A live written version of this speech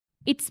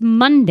It's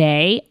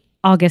Monday,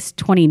 August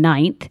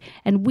 29th,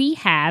 and we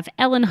have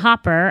Ellen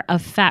Hopper of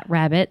Fat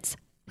Rabbits.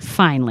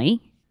 Finally,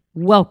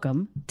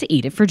 welcome to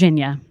Eat It,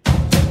 Virginia.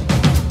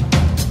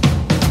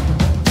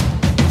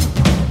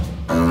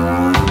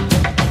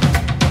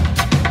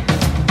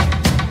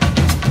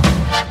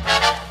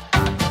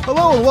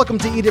 Hello and welcome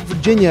to Eat It,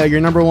 Virginia,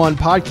 your number one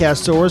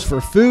podcast source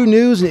for food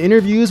news and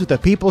interviews with the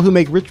people who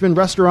make Richmond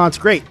restaurants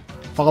great.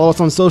 Follow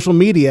us on social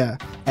media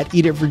at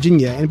Eat It,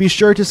 Virginia, and be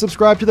sure to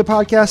subscribe to the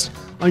podcast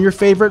on your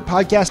favorite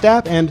podcast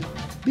app and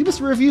leave us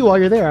a review while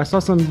you're there. I saw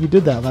some of you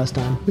did that last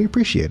time. We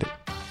appreciate it.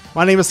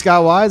 My name is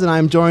Scott Wise, and I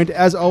am joined,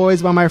 as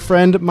always, by my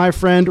friend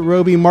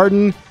Roby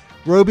Martin.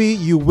 Roby,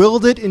 you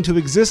willed it into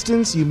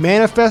existence, you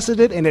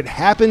manifested it, and it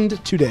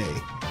happened today.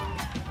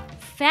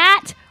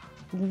 Fat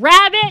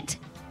Rabbit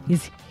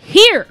is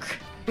here.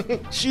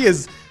 She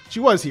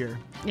was here.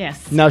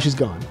 Yes. Now she's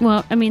gone.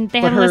 Well, I mean, they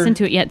haven't listened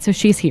to it yet, so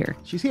she's here.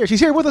 She's here. She's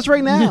here with us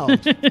right now.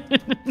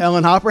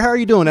 Ellen Hopper, how are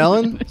you doing,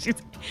 Ellen?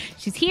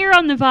 She's here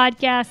on the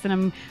podcast, and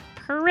I'm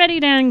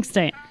pretty dang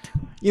stoked.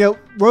 You know,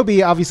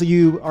 Roby, obviously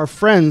you are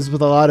friends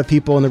with a lot of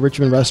people in the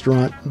Richmond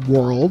restaurant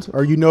world,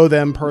 or you know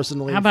them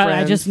personally. How about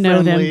friends, I just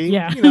know friendly, them?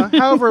 Yeah. You know,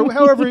 however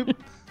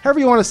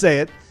you want to say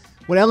it.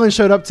 When Ellen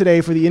showed up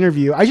today for the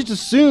interview, I just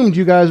assumed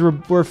you guys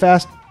were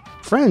fast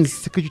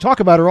friends. Could you talk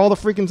about her all the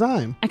freaking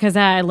time? Because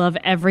I love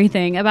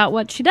everything about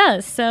what she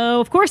does. So,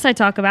 of course, I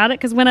talk about it,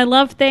 because when I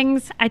love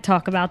things, I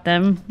talk about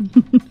them.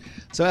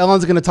 So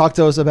Ellen's going to talk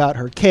to us about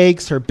her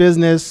cakes, her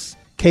business,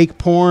 cake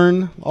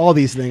porn, all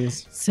these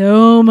things.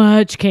 So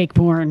much cake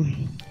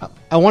porn.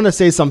 I want to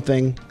say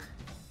something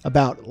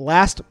about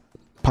last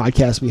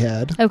podcast we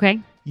had. Okay.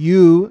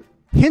 You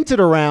hinted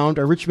around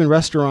a Richmond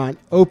restaurant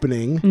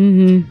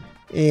opening,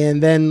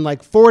 and then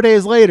like 4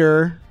 days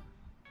later,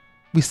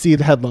 we see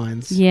the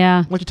headlines.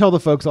 Yeah. Why don't you tell the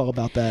folks all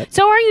about that?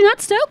 So are you not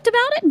stoked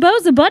about it?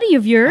 Bo's a buddy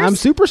of yours. I'm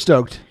super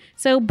stoked.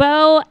 So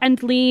Bo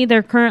and Lee,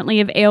 they're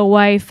currently of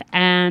Alewife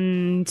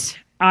and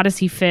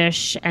Odyssey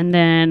Fish, and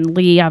then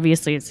Lee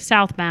obviously is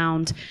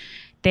Southbound.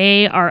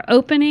 They are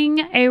opening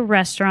a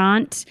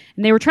restaurant,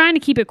 and they were trying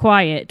to keep it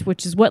quiet,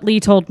 which is what Lee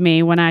told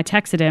me when I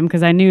texted him,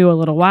 because I knew a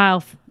little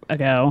while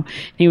ago.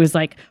 He was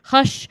like,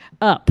 hush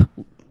up.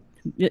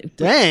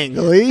 Dang,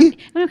 Lee.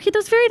 Well, that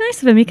was very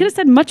nice of him. He could have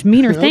said much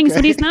meaner things,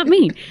 but he's not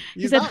mean.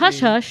 He said,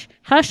 hush, mean. hush,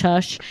 hush,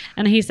 hush.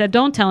 And he said,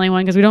 don't tell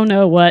anyone, because we don't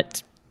know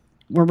what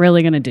we're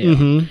really going to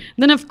do.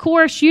 Then, of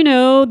course, you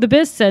know, the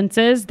biz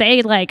senses,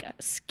 they like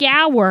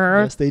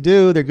scour. Yes, they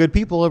do. They're good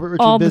people over at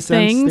all Richmond the Biz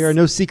Sense. things. There are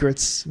no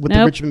secrets with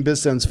the Richmond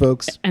Biz Sense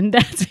folks. And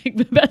that's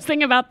the best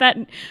thing about that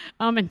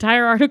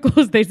entire article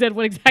is they said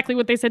exactly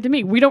what they said to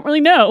me. We don't really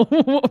know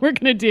what we're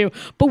going to do,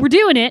 but we're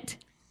doing it.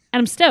 And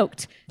I'm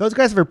stoked. Those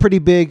guys have a pretty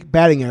big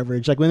batting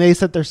average. Like when they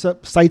set their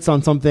sights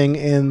on something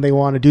and they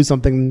want to do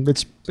something,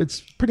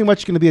 it's pretty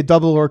much going to be a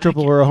double or a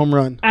triple or a home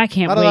run. I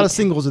can't wait. Not a lot of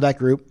singles with that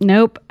group.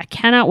 Nope. I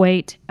cannot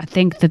wait. I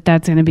think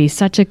that's going to be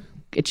it's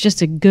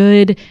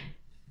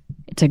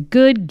a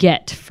good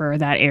get for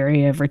that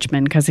area of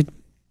Richmond, because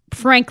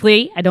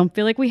frankly, I don't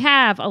feel like we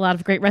have a lot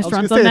of great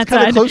restaurants on that side.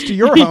 It's kind of close to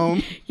your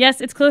home.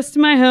 Yes, it's close to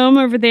my home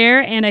over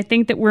there. And I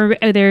think that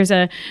there's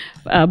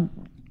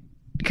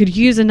could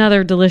use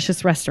another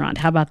delicious restaurant.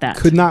 How about that?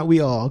 Couldn't we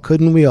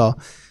all?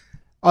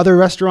 Other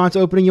restaurants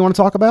opening you want to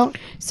talk about?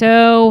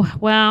 So,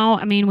 well,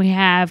 I mean, we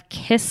have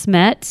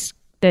Kismet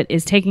that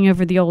is taking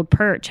over the old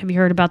Perch. Have you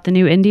heard about the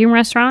new Indian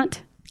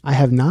restaurant? I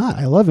have not.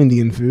 I love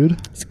Indian food.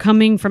 It's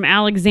coming from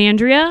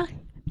Alexandria.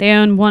 They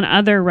own one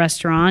other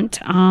restaurant.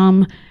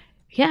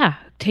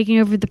 Taking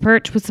over the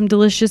Perch with some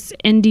delicious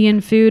Indian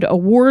food,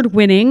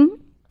 award-winning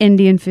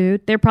Indian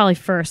food. They're probably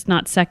first,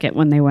 not second,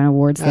 when they win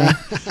awards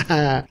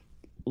there.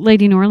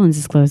 Lady New Orleans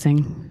is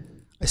closing.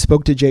 I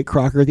spoke to Jake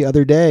Crocker the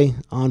other day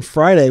on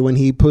Friday when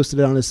he posted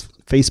it on his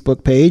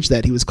Facebook page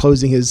that he was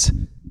closing his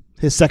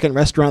second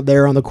restaurant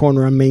there on the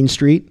corner on Main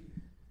Street.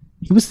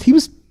 He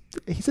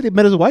said he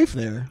met his wife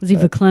there. Was he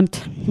verklempt?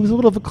 He was a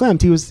little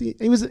verklempt. He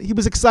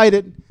was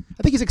excited.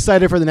 I think he's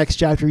excited for the next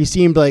chapter. He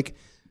seemed like,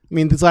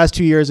 these last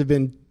 2 years have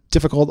been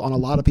difficult on a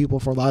lot of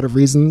people for a lot of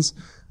reasons.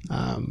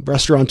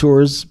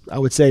 Restaurateurs, I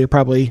would say, are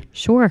probably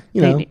sure.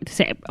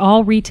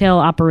 All retail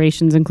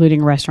operations,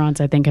 including restaurants,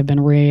 I think have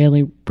been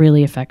really,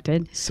 really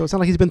affected. So it's not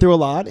like he's been through a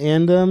lot,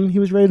 and he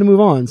was ready to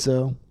move on.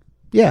 So,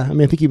 yeah,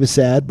 I think he was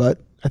sad,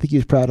 but I think he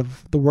was proud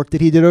of the work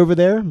that he did over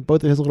there.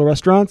 Both of his little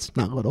restaurants,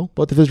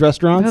 both of his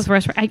restaurants.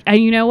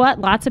 You know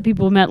what? Lots of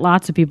people met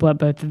lots of people at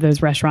both of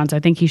those restaurants. I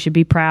think he should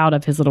be proud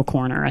of his little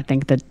corner. I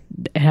think that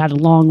it had a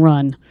long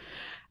run.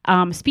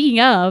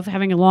 Speaking of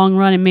having a long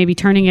run and maybe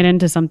turning it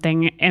into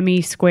something,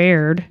 Emmy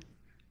Squared.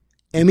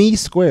 Emmy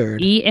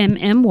Squared.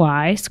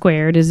 EMMY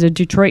Squared is a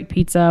Detroit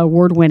pizza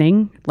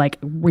award-winning, like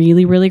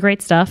really, really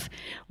great stuff.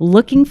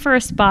 Looking for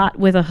a spot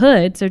with a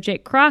hood. So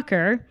Jake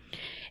Crocker,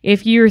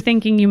 if you're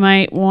thinking you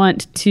might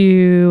want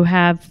to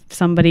have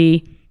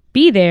somebody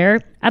be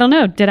there, I don't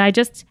know. Did I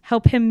just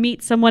help him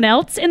meet someone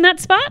else in that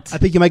spot? I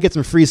think you might get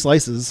some free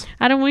slices.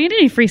 I don't want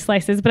any free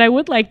slices, but I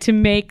would like to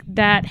make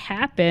that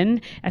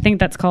happen. I think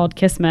that's called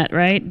Kismet,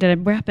 right? Did I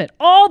wrap it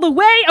all the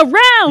way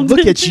around?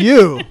 Look at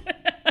you.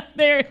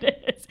 There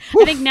it is.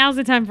 I think now's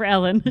the time for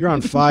Ellen. You're on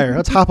fire.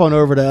 Let's hop on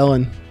over to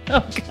Ellen. Oh,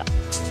 God.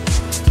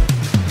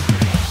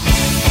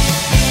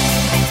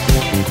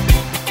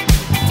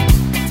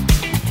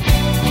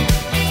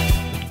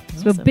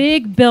 So a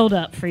big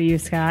build-up for you,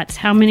 Scott.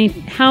 How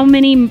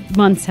many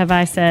months have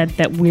I said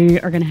that we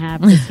are going to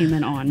have this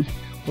human on?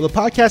 Well, the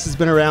podcast has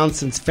been around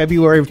since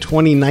February of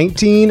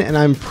 2019, and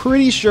I'm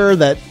pretty sure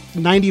that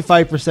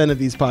 95% of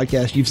these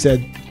podcasts you've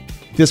said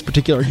this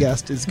particular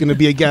guest is going to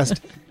be a guest.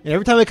 And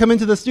every time I come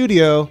into the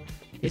studio,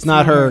 it's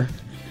not her.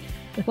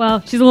 Well,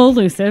 she's a little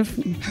elusive.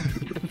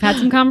 We've had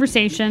some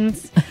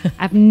conversations.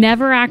 I've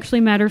never actually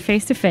met her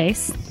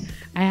face-to-face.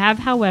 I have,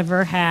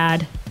 however,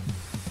 had...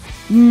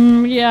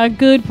 a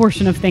good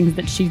portion of things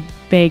that she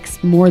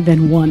bakes more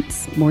than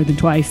once, more than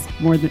twice,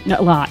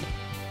 a lot.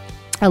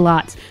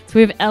 So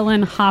we have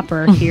Ellen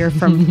Hopper here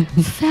from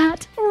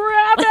Fat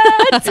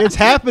Rabbit. It's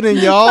happening,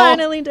 y'all.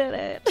 Finally did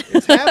it.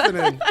 It's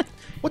happening.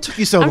 What took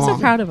you so long? I'm so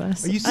proud of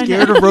us. Are you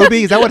scared of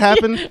Roby? Is that what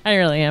happened? I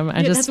really am.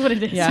 That's what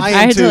it is. Yeah, I I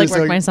am had too, to like so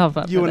work myself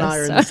up. You for and this, I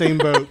are in so. the same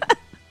boat.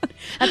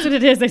 That's what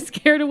it is. I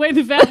scared away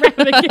the Fat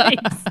Rabbit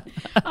cakes.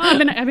 I've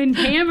been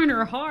hammering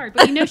her hard,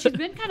 but she's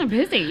been kind of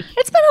busy.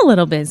 It's been a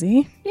little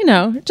busy,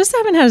 just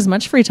haven't had as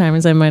much free time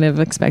as I might have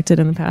expected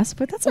in the past,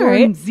 but that's all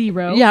right.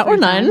 Zero. Yeah, or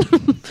none.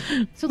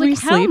 So We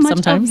how sleep much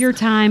sometimes. of your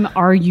time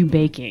are you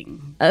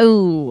baking?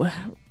 Oh,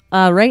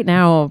 right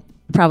now,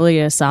 probably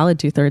a solid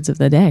 2/3 of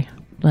the day,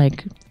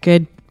 like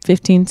good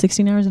 15,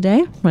 16 hours a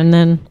day. And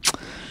then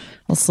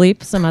I'll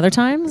sleep some other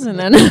times. And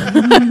then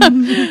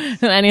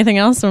anything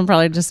else, I'll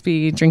probably just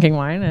be drinking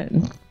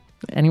wine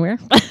anywhere.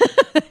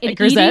 And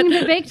eating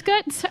the baked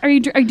goods?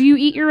 Do you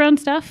eat your own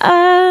stuff?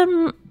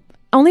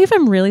 Only if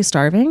I'm really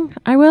starving,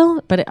 I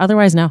will. But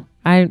otherwise, no.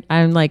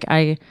 I'm like,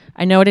 I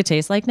know what it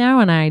tastes like now,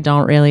 and I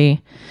don't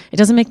really. It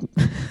doesn't make.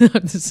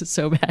 This is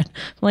so bad.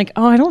 I'm like,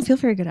 I don't feel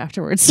very good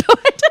afterwards.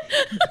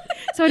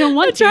 So I don't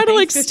want try to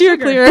like steer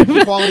sugar. clear of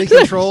it. Quality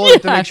control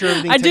to make sure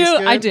everything tastes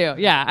good. I do.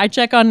 Yeah, I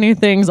check on new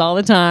things all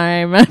the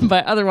time,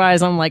 but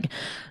otherwise, I'm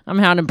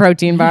hounding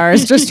protein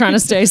bars, just trying to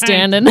stay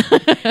standing.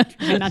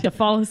 Try not to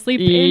fall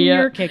asleep in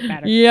your cake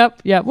batter.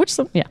 Yep.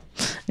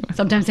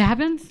 Sometimes it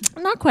happens.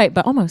 Not quite,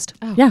 but almost.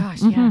 Oh yeah.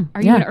 gosh, yeah.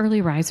 Are you an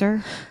early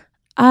riser?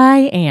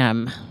 I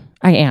am.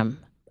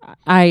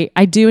 I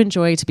do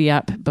enjoy to be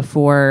up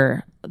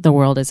before the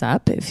world is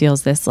up. It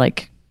feels this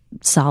like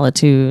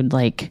solitude,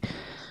 like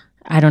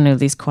I don't know,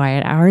 these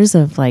quiet hours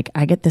of like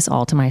I get this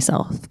all to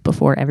myself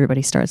before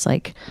everybody starts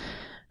like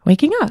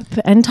waking up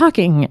and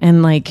talking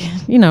and like,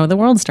 the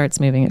world starts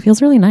moving. It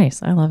feels really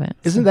nice. I love it.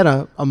 Isn't that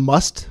a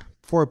must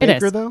for a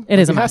baker, though? It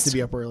is a You have must. to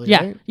be up early,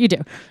 Yeah, right? you do.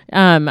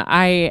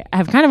 I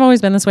have kind of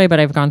always been this way, but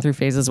I've gone through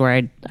phases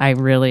where I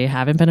really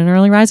haven't been an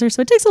early riser.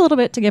 So it takes a little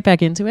bit to get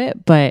back into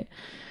it, but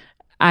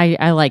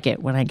I like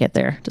it when I get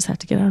there. Just have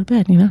to get out of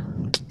bed,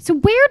 So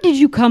where did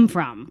you come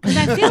from? Because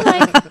I feel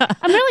like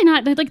I'm really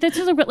not like this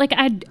is like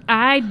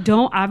I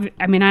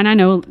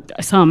know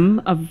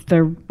some of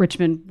the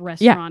Richmond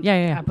restaurant.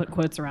 Yeah. I put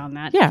quotes around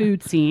that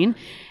food scene,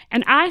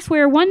 and I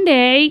swear one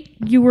day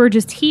you were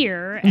just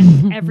here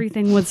and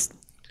everything was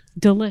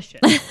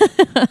delicious.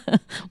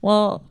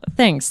 Well,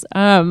 thanks.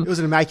 It was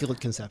an immaculate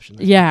conception.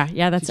 Yeah.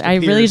 I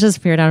really just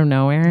appeared out of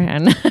nowhere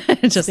and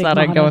just thought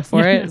I'd go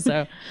for it.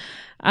 So,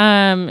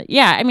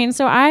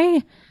 so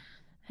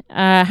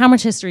how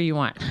much history you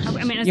want? As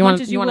you much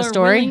want as you want a were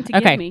story? willing to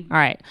Okay. give me. All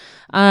right.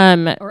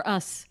 Or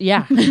us.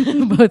 Yeah,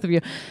 both of you.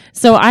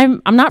 So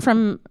I'm not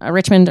from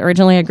Richmond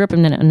originally. I grew up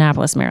in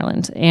Annapolis,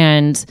 Maryland,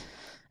 and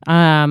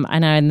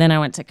then I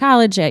went to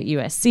college at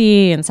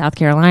USC in South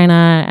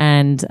Carolina,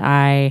 and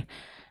I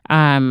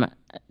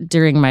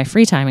during my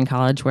free time in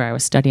college where I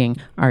was studying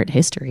art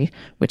history,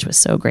 which was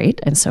so great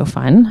and so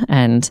fun,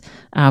 and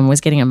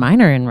was getting a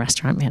minor in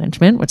restaurant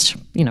management, which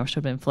should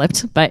have been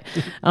flipped. But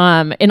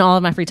in all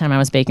of my free time, I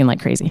was baking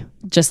like crazy,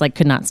 just like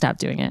could not stop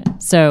doing it.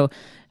 So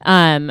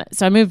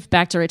I moved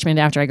back to Richmond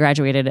after I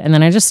graduated, and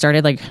then I just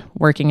started like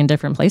working in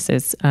different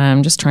places,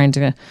 just trying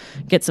to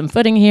get some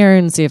footing here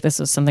and see if this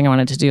was something I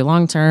wanted to do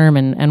long term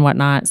and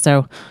whatnot.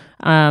 So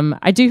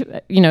I do,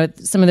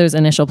 some of those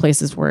initial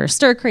places were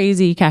Stir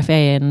Crazy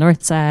Cafe in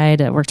Northside.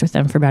 I worked with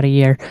them for about a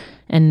year,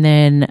 and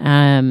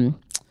then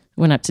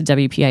went up to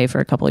WPA for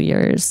a couple of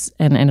years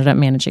and ended up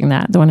managing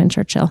that, the one in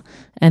Churchill.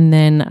 And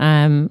then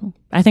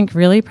I think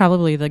really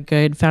probably the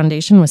good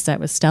foundation was set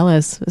with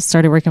Stella's. I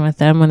started working with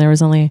them when there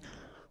was only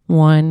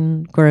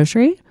one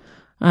grocery,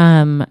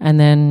 and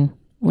then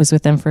was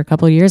with them for a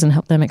couple of years and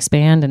helped them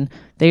expand. And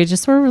they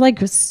just were like,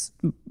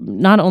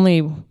 not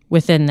only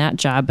within that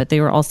job, but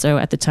they were also,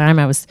 at the time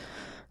I was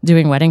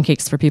doing wedding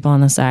cakes for people on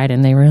the side,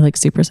 and they were like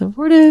super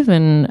supportive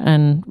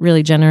and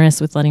really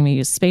generous with letting me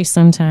use space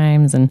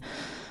sometimes and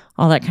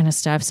all that kind of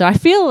stuff. So I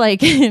feel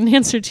like, in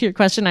answer to your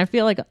question, I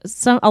feel like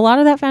a lot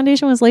of that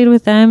foundation was laid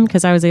with them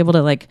because I was able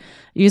to like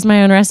use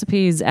my own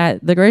recipes at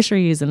the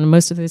groceries, and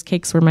most of those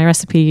cakes were my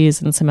recipes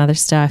and some other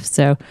stuff.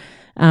 So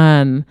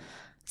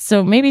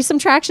maybe some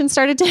traction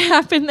started to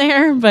happen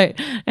there,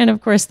 and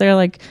of course they're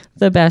like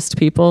the best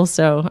people.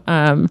 So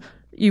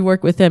you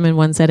work with them in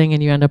one setting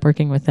and you end up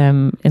working with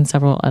them in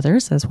several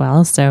others as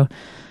well. So,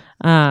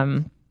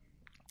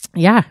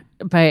 yeah,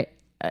 but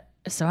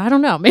so I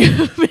don't know.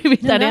 Maybe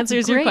that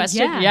answers your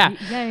question. Yeah,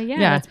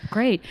 that's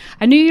great.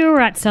 I knew you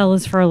were at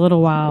Stella's for a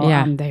little while.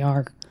 Yeah. They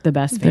are the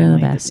best They're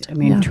family. the best. I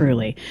mean, Yeah.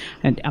 truly.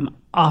 And I'm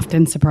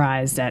often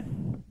surprised at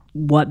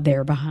what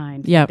they're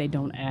behind. Yep. They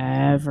don't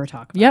ever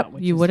talk about. Yep,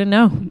 which you is wouldn't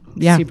know.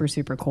 Yeah. super,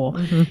 super cool.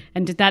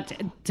 And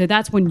so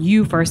that's when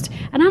you first,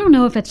 and I don't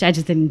know if I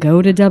just didn't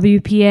go to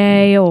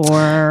WPA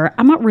or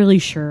I'm not really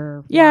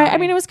sure. Yeah, why. I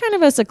mean, it was kind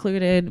of a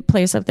secluded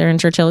place up there in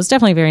Churchill. It's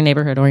definitely very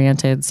neighborhood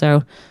oriented,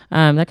 so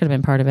that could have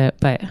been part of it.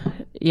 But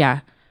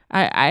yeah,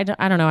 I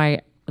don't know.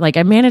 I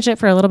managed it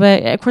for a little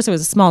bit. Of course, it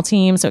was a small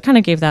team, so it kind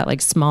of gave that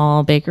like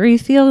small bakery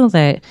feel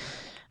that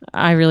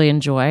I really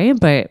enjoy.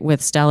 But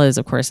with Stella's,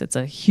 of course, it's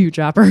a huge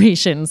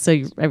operation, so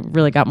I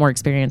really got more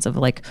experience of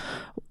like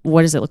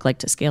what does it look like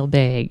to scale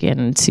big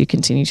and to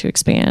continue to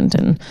expand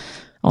and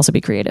also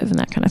be creative and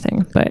that kind of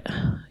thing. But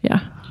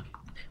yeah.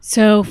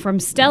 So from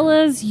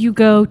Stella's, you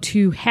go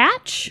to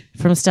Hatch.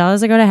 From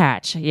Stella's, I go to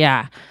Hatch.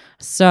 Yeah.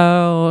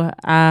 So,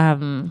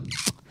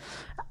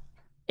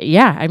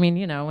 yeah, I mean,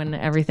 when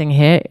everything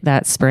hit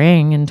that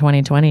spring in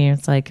 2020,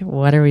 it's like,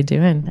 what are we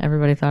doing?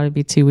 Everybody thought it'd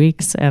be 2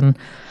 weeks. And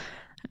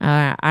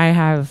I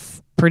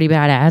have pretty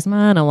bad asthma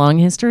and a lung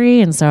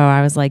history. And so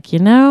I was like,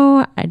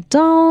 I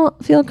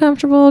don't feel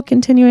comfortable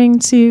continuing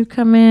to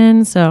come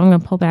in. So I'm going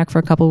to pull back for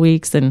a couple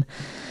weeks. And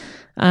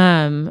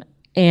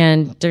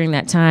during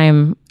that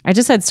time, I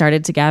just had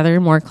started to gather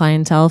more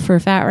clientele for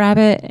Fat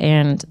Rabbit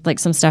and like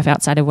some stuff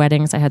outside of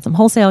weddings. I had some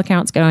wholesale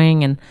accounts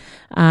going and,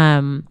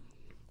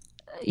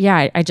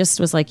 I just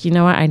was like,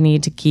 I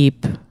need to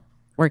keep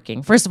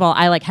working. First of all,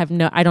 I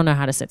don't know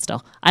how to sit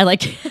still. I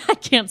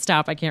can't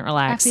stop. I can't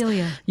relax. I feel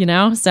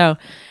you. So,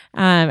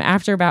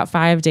 after about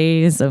 5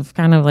 days of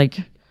kind of like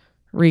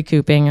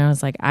recouping, I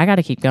was like, I got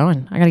to keep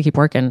going. I got to keep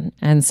working.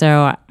 And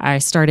so I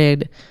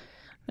started,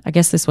 I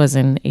guess this was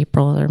in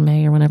April or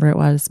May or whenever it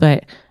was,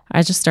 but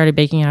I just started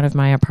baking out of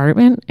my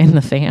apartment in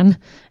the fan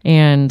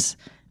and,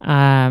 They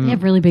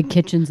have really big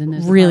kitchens in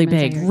this. really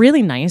big,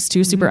 really nice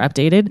too, super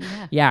updated.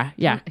 Yeah.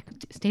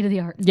 State of the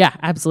art. Yeah,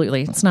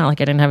 absolutely. It's not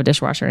like I didn't have a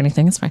dishwasher or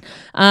anything. It's fine.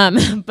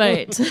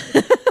 But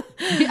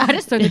I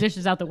just throw the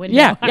dishes out the window.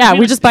 yeah,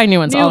 we just buy new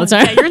ones all the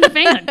time. Yeah, you're in the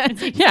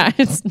fan. Yeah,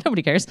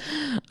 nobody cares.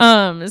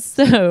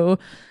 So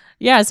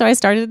I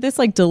started this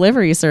like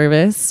delivery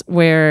service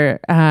where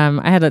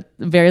I had a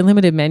very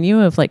limited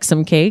menu of like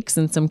some cakes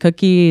and some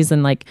cookies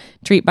and like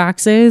treat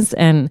boxes,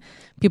 and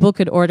people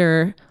could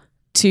order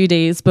 2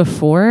 days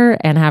before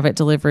and have it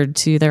delivered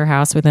to their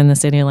house within the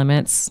city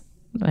limits,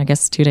 I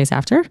guess 2 days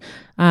after.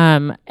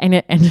 And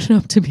it ended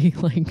up to be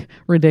like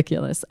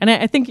ridiculous. And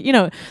I think,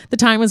 the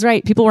time was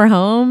right. People were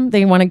home.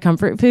 They wanted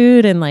comfort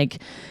food and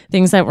like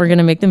things that were going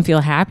to make them feel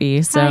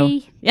happy. So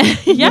Hi.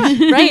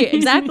 yeah, right.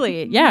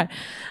 Exactly. Yeah.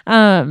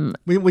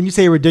 When you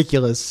say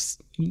ridiculous,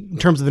 in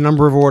terms of the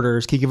number of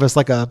orders, can you give us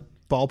like a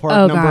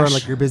ballpark number gosh. on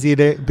like your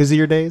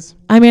busier days?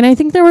 I mean, I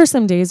think there were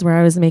some days where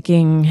I was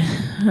making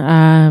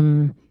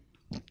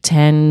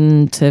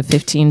 10 to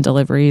 15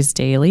 deliveries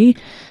daily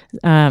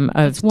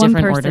of one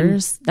different person.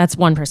 orders. That's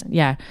one person.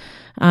 Yeah.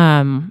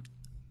 And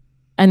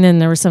then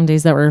there were some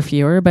days that were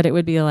fewer, but it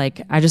would be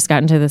like, I just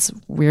got into this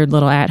weird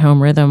little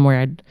at-home rhythm where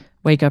I'd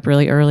wake up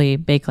really early,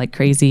 bake like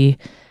crazy,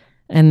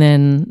 and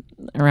then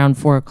around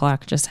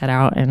 4:00, just head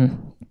out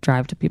and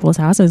drive to people's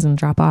houses and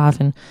drop off.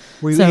 And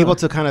Were you able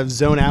to kind of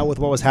zone out with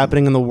what was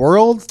happening in the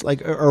world?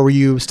 Like, or were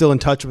you still in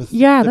touch with the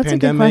that's a good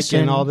pandemic question.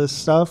 and all this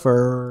stuff?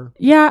 Or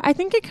yeah, I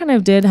think it kind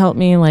of did help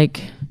me.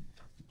 Like,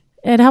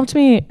 it helped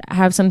me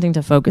have something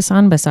to focus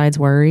on besides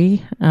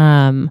worry.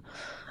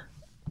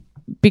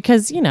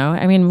 Because,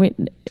 I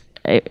mean,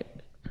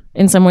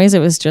 in some ways it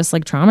was just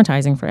like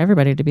traumatizing for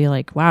everybody to be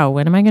like, wow,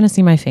 when am I going to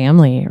see my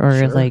family?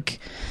 Or like,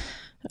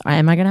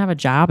 am I going to have a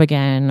job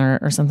again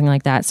or something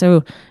like that?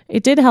 So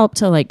it did help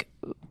to like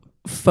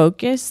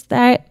focus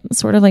that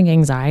sort of like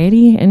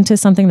anxiety into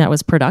something that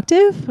was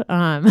productive.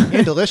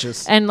 and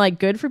delicious. And like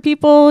good for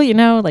people,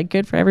 like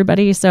good for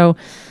everybody. So,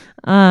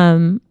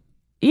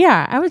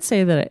 I would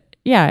say that,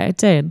 it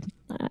did.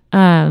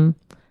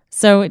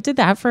 So it did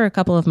that for a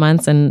couple of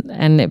months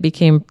and it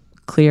became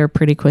clear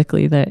pretty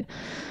quickly that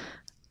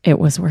it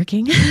was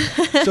working.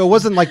 So it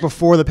wasn't like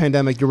before the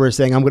pandemic you were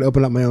saying, I'm going to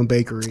open up my own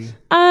bakery.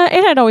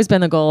 It had always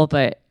been the goal,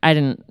 but I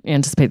didn't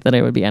anticipate that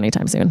it would be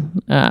anytime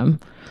soon. I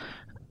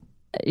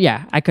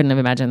couldn't have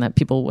imagined that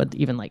people would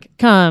even like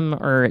come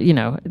or,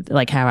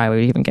 like how I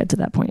would even get to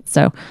that point.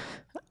 So,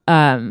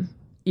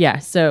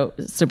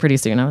 so pretty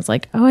soon I was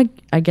like, oh,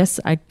 I guess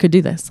I could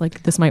do this.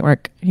 Like this might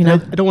work, I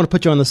don't want to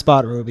put you on the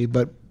spot, Roby,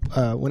 but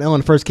when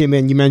Ellen first came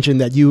in, you mentioned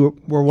that you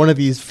were one of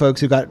these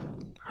folks who got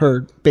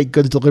her baked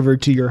goods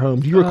delivered to your home.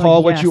 Do you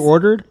recall what you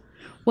ordered?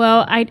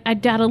 Well, I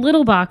got a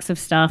little box of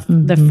stuff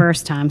the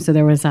first time. So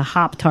there was a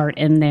hop tart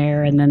in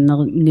there and then the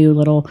new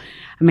little,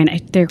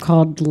 they're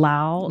called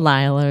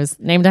Lilo's,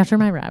 named after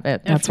my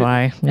rabbit. That's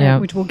why. Yeah.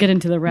 Which we'll get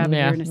into the rabbit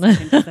here in a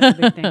second. 'Cause that's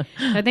a big thing.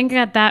 So I think I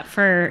got that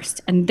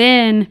first. And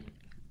then,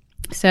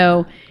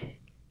 so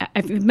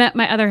I've met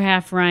my other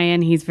half,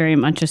 Ryan. He's very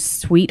much a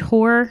sweet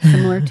whore,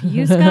 similar to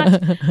you,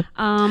 Scott.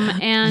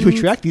 And You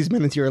attract these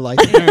men into your life,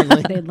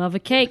 apparently. they love a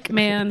cake,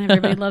 man.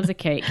 Everybody loves a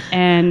cake.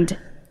 And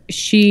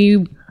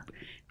she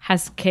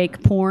has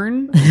cake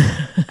porn.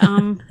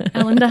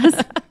 Ellen does.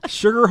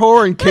 Sugar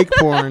whore and cake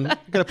porn.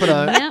 Gotta put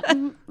Yep.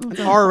 an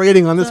R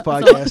rating on this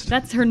podcast.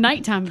 That's her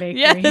nighttime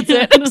bakery. Yeah, that's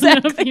it, I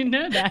don't know if you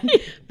know that,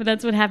 but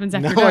that's what happens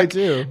after No, dark. I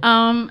do.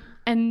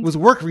 And It was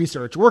work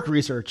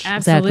research.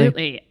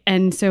 absolutely.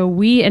 And so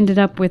we ended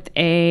up with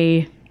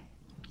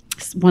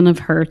one of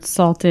her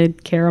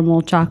salted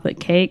caramel chocolate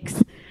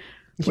cakes.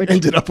 You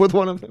ended up with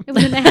one of them. It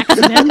was an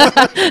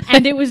accident.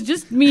 And it was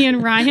just me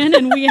and Ryan,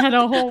 and we had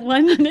a whole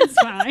one, and it's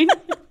fine.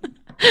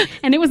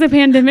 And it was a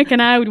pandemic,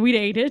 and we'd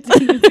ate it.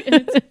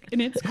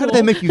 And it's How cool. did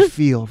that make you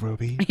feel,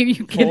 Roby? Are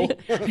you kidding?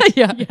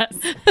 Yeah. Yes.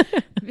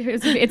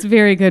 It's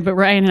very good, but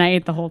Ryan and I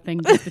ate the whole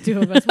thing, just the two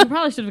of us. We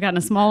probably should have gotten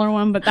a smaller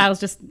one, but that was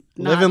just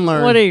not, Live and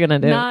learn. What are you gonna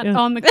do? not Yeah.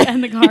 on the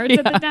cards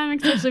at the time,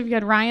 especially if you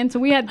had Ryan. So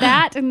we had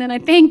that, and then I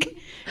think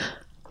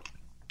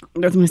I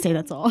was going to say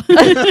that's all.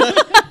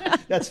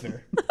 That's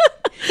fair.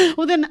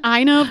 Well, then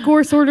Ina, of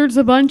course, orders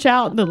a bunch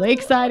out in the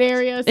lakeside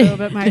area. So,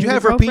 but my Did you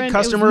have girlfriend, repeat it was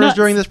customers nuts.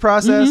 during this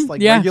process?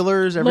 Like Yeah.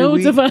 regulars every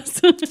Loads week? of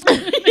us.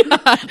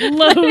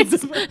 Loads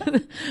of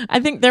us. I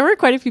think there were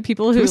quite a few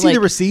people who Can we see like the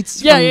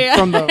receipts Yeah,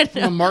 from, yeah, yeah.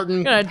 from the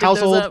Martin Gotta dig those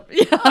household? up.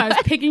 Yeah. I was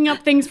picking up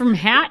things from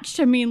Hatch.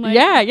 I mean, like,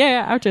 Yeah.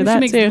 After she that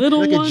makes too. little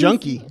Like a ones.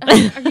 junkie. Are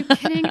you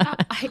kidding?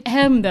 I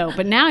am, though.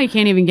 But now you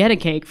can't even get a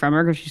cake from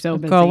her because she's so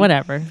busy. Go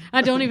whatever.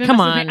 I don't even Come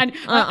mess with on. it.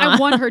 I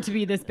want her to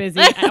be this busy.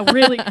 I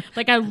really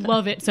I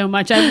love it so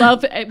much. I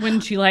love it when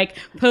she like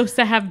posts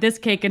to have this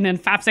cake and then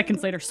 5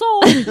 seconds later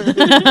sold.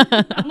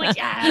 I'm like,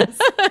 yes,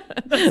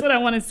 that's what I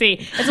want to see.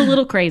 It's a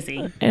little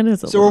crazy. It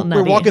is a So little we're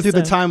nutty, walking through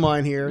the so-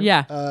 timeline here.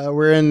 Yeah.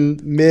 We're in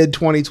mid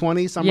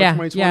 2020, summer Yeah,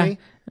 2020.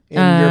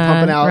 yeah. And you're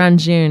pumping out. around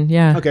June.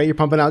 Yeah. Okay, you're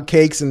pumping out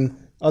cakes and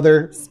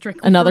other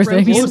Strictly Another for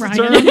Roby thing. and What was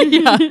the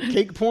Ryan. term?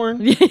 Cake porn.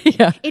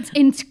 yeah.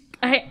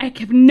 I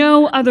have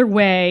no other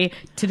way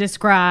to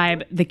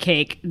describe the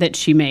cake that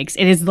she makes.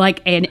 It is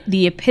like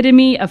the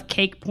epitome of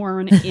cake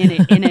porn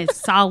in a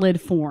solid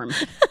form.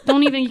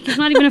 It's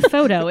not even a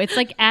photo. It's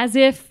like as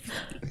if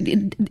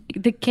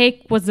the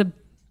cake was a.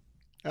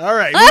 All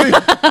right.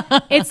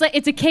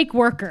 It's a cake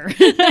worker.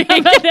 There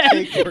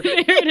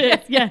it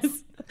is. Yes.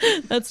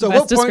 That's So the what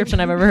best description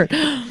point- I've ever heard.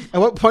 At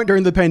what point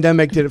during the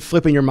pandemic did it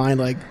flip in your mind?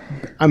 Like,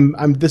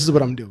 this is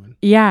what I'm doing.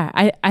 Yeah,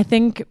 I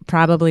think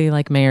probably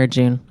like May or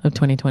June of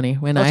 2020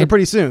 when So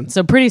pretty soon.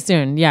 So pretty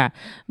soon, yeah.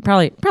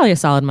 Probably a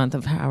solid month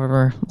of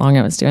however long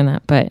I was doing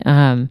that. But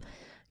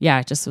yeah,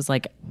 it just was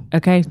like,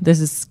 okay, this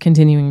is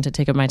continuing to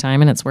take up my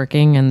time and it's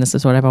working and this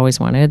is what I've always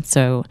wanted.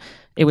 So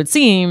it would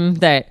seem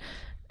that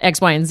X,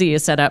 Y, and Z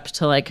is set up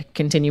to like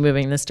continue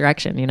moving this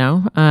direction, you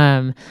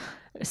know?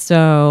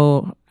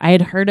 So I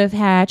had heard of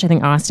Hatch. I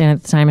think Austin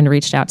at the time had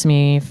reached out to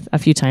me a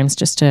few times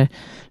just to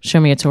show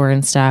me a tour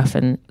and stuff.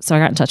 And so I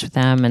got in touch with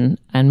them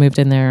and moved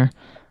in there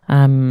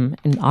in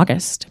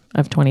August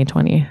of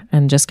 2020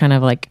 and just kind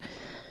of like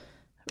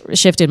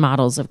shifted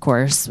models, of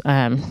course,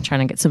 trying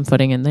to get some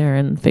footing in there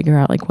and figure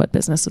out like what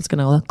business it's going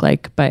to look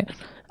like. But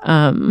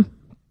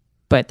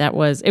it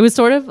was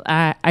sort of,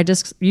 I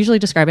just usually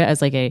describe it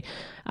as like a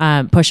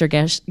push or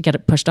get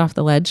it pushed off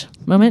the ledge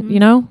moment, you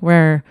know,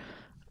 where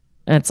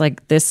it's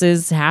like, this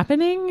is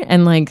happening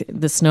and like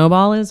the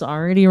snowball is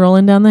already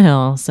rolling down the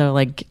hill. So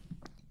like,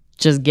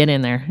 just get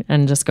in there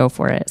and just go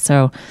for it.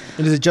 So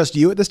And is it just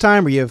you at this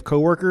time, or you have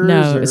coworkers?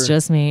 no, or it's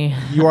just me.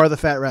 you are the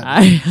fat rabbit.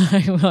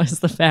 I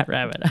was the fat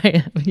rabbit.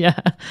 Yeah.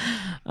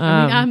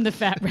 I mean, I'm the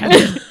fat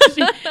rabbit.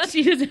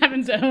 she just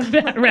happens to own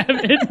fat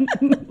rabbit.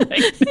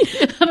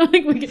 I don't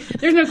think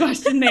there's no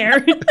question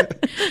there.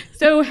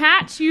 So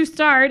Hatch, you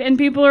start, and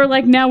people are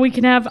like, now we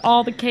can have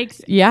all the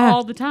cakes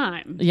all the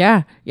time.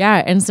 Yeah.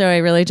 And so I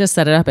really just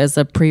set it up as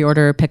a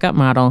pre-order pickup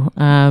model.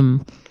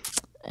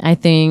 I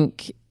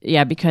think,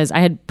 because I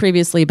had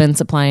previously been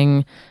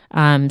supplying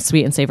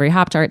sweet and savory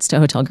Hop Tarts to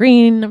Hotel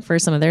Green for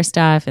some of their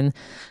stuff. And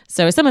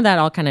so some of that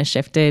all kind of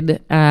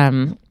shifted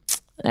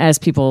as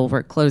people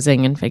were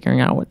closing and figuring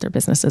out what their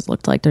businesses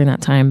looked like during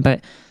that time.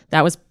 But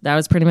that was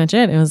pretty much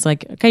it. It was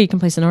like, okay, you can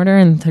place an order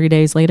and 3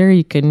 days later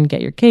you can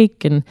get your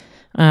cake. And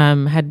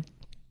had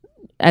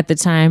at the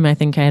time, I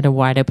think I had a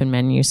wide open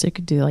menu, so you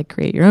could do like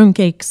create your own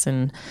cakes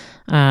and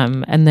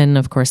then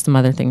of course some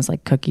other things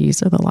like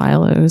cookies or the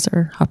Lilos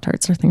or Hop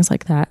Tarts or things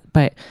like that.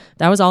 But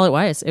that was all it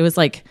was. It was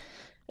like,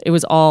 it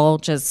was all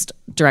just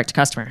direct to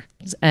customer.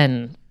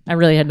 And I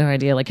really had no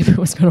idea like if it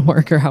was going to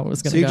work or how it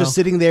was going to So go. you're just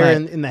sitting there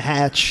But- in the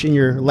Hatch in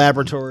your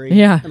laboratory.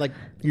 Yeah. And like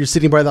you're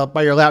sitting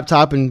by your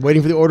laptop and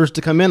waiting for the orders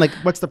to come in. Like,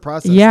 what's the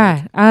process?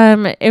 Yeah.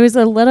 It was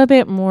a little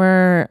bit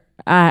more,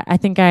 I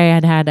think I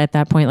had at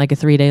that point like a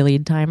 3-day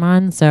lead time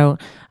on. So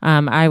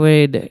I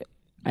would,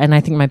 and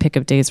I think my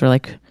pickup days were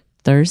like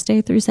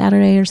Thursday through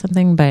Saturday or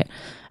something. But,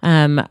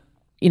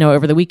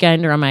 over the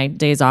weekend or on my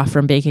days off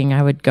from baking,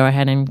 I would go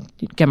ahead and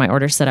get my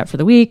orders set up for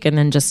the week and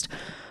then just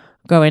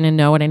go in and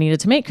know what I needed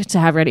to make to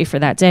have ready for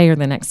that day or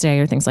the next day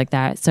or things like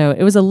that. So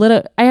it was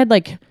I had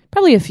like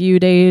probably a few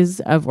days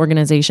of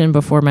organization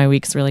before my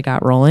weeks really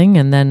got rolling.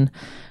 And then,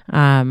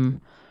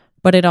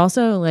 but it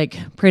also like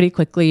pretty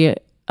quickly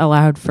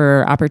allowed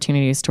for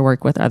opportunities to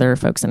work with other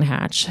folks in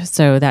Hatch.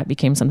 So that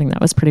became something that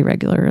was pretty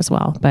regular as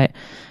well. But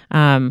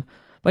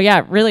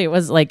yeah, really it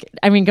was like,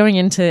 I mean, going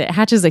into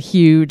Hatch is a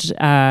huge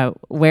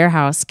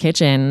warehouse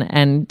kitchen,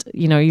 and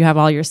you have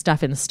all your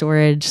stuff in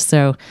storage.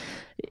 So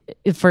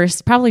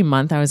first probably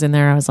month I was in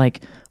there, I was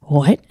like,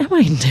 what am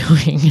I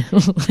doing?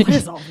 What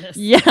is all this?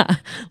 Yeah.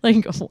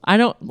 Like, I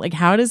don't like,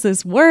 how does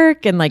this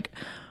work? And like,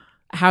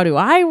 how do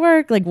I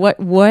work? Like,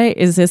 what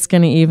is this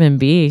going to even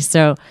be?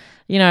 So,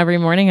 every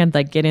morning I'd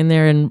like get in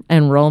there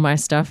and roll my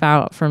stuff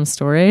out from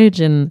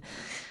storage and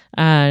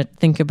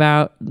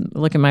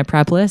look at my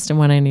prep list and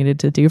what I needed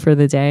to do for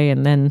the day.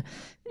 And then,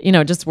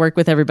 just work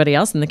with everybody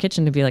else in the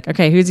kitchen to be like,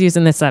 okay, who's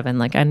using this oven?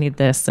 Like, I need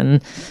this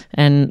and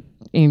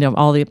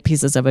all the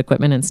pieces of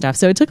equipment and stuff.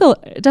 So it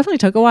definitely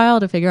took a while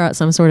to figure out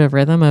some sort of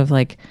rhythm of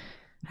like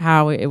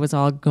how it was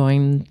all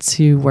going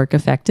to work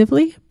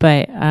effectively.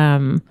 But,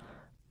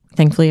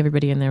 thankfully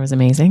everybody in there was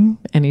amazing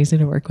and easy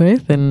to work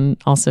with, and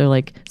also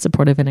like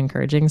supportive and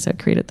encouraging. So it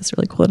created this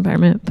really cool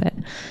environment. But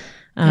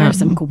there are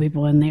some cool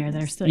people in there.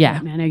 There's still,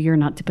 yeah. I know you're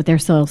not, but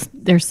there's still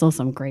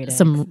some great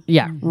eggs.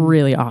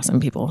 Really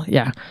awesome people.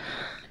 Yeah.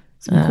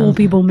 Some cool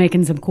people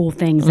making some cool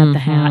things at the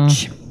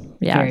Hatch.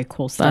 Yeah. Very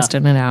cool stuff.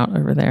 Busting it out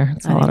over there.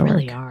 It's a lot of work. They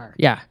really are.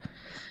 Yeah.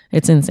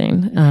 It's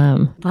insane.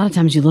 A lot of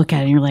times you look at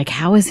it and you're like,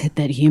 how is it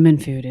that Human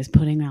Food is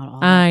putting out all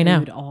that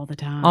food all the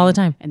time? All the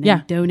time. And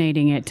then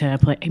donating it to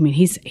play. I mean,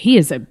 he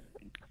is a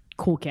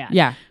cool cat.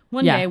 Yeah.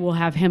 One day we'll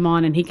have him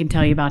on and he can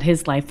tell you about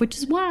his life, which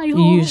is wild.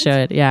 You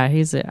should. Yeah.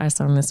 I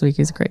saw him this week.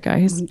 He's a great guy.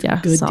 He's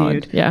good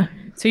solid. Dude. Yeah.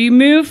 So you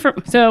move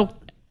so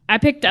I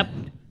picked up,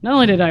 not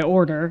only did I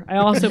order, I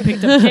also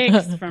picked up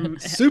cakes from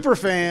Super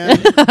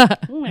fan.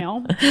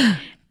 Well,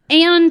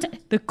 and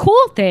the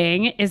cool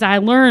thing is I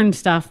learned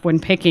stuff when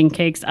picking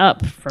cakes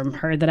up from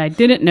her that I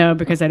didn't know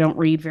because I don't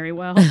read very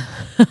well.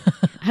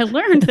 I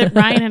learned that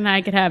Ryan and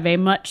I could have a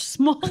much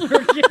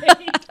smaller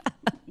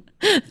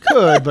cake.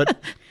 Good,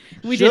 but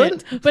we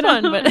didn't. But,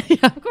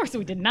 of course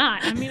we did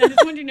not. I mean, I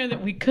just wanted you to know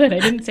that we could. I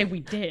didn't say we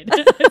did.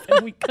 I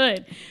said we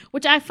could,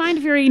 which I find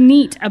very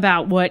neat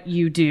about what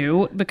you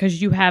do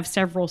because you have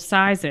several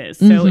sizes.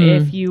 So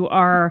if you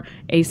are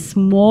a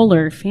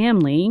smaller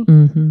family,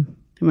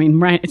 I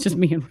mean, Ryan, it's just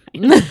me and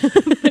Ryan.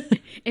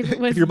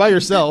 If you're by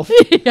yourself,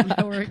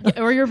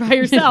 or you're by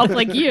yourself,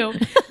 like you,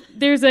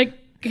 there's a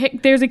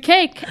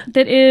cake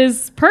that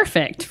is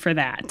perfect for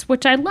that,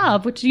 which I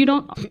love. Which you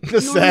don't.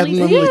 The sad and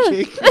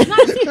lovely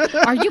cake.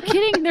 Are you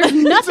kidding? There's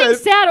nothing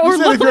sad or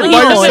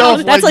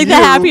lovely. That's like the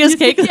happiest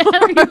cake.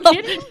 Are you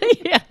kidding?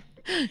 Yeah.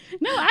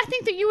 No, I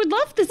think that you would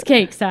love this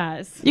cake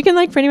size. You can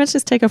like pretty much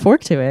just take a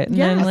fork to it and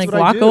then like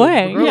walk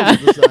away. Yeah,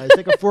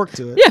 take a fork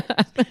to it. Yeah,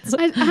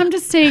 I'm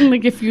just saying,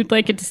 like, if you'd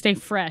like it to stay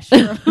fresh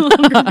for a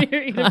longer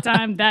period of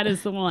time, that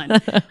is the one.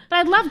 But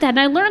I love that, and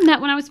I learned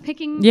that when I was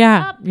picking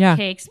up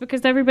cakes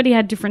because everybody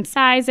had different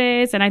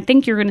sizes, and I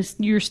think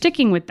you're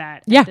sticking with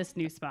that at this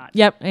new spot.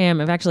 Yep, I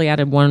am. I've actually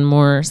added one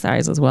more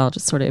size as well,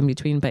 just sort of in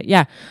between. But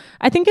yeah,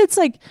 I think it's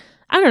like,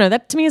 I don't know.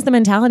 That to me is the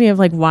mentality of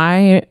like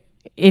why.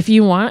 If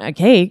you want a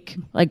cake,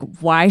 like,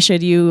 why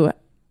should you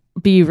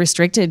be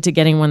restricted to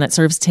getting one that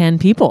serves 10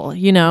 people?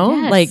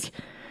 Yes. Like,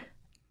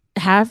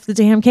 have the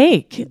damn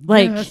cake.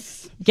 Like,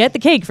 get the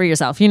cake for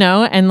yourself,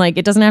 and like,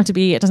 it doesn't have to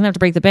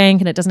break the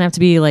bank, and it doesn't have to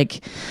be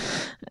like,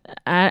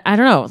 I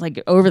don't know,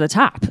 like over the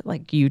top.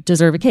 Like, you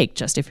deserve a cake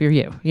just if you're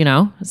you,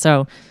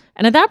 So,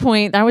 and at that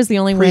point, that was the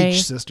only way.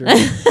 Preach, sister.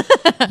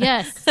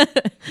 Yes.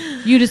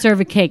 You deserve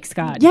a cake,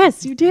 Scott.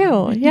 Yes, you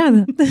do. Yeah.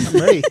 I'm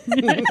ready.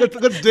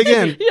 Let's dig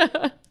in.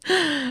 Yeah.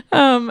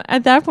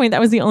 At that point,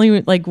 that was the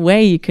only like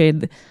way you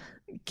could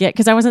get,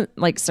 because I wasn't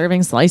like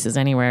serving slices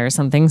anywhere or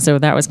something. So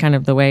that was kind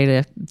of the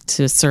way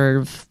to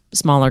serve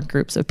smaller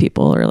groups of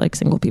people or like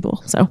single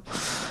people. So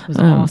it was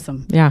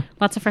awesome. Yeah.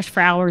 Lots of fresh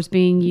flowers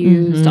being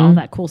used, all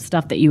that cool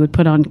stuff that you would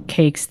put on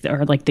cakes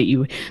or like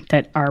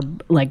that are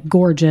like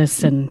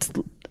gorgeous and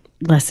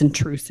less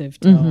intrusive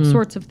to all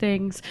sorts of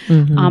things.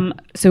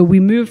 So we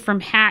moved from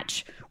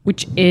Hatch,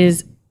 which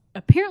is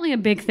apparently a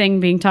big thing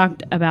being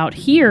talked about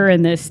here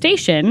in the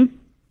station,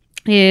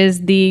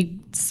 is the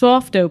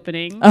soft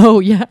opening. Oh,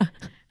 yeah.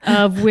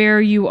 Of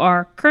where you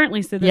are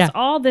currently. So there's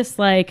all this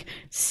like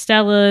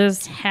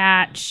Stella's,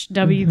 Hatch,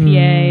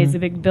 WPA is a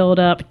big build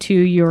up to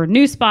your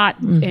new spot,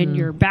 and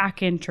you're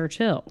back in Church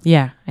Hill.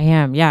 Yeah, I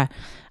am. Yeah.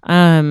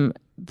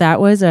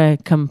 That was a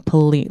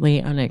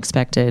completely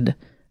unexpected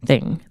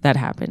thing that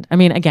happened. I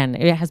mean, again,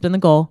 it has been the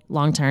goal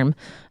long term.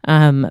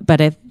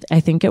 But I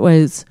think it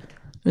was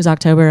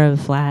October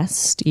of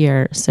last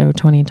year. So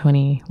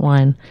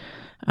 2021.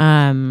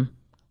 I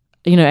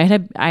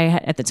had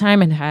at the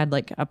time had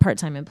like a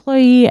part-time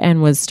employee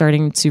and was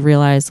starting to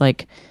realize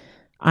like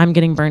I'm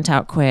getting burnt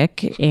out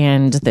quick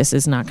and this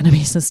is not going to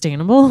be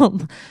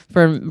sustainable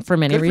for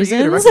many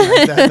reasons.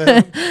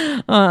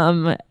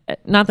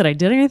 Not that I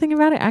did anything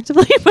about it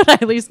actively, but I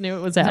at least knew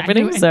it was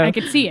happening. I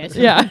could see it.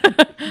 Yeah.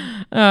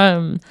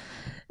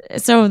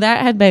 so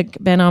that had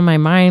been on my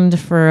mind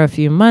for a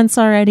few months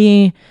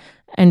already,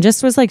 and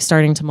just was like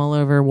starting to mull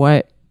over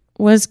what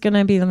was going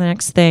to be the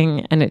next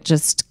thing, and it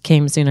just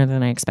came sooner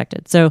than I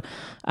expected. So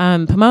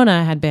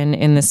Pomona had been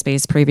in this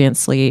space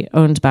previously,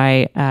 owned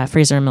by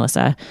Fraser and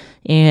Melissa,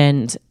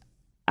 and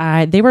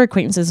they were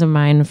acquaintances of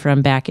mine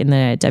from back in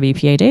the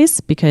WPA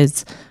days,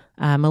 because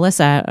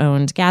Melissa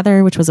owned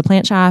Gather, which was a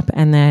plant shop,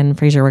 and then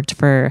Fraser worked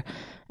for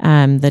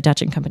the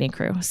Dutch and Company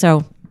crew.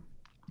 So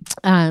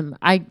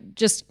I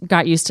just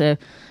got used to,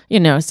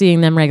 seeing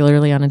them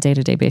regularly on a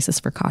day-to-day basis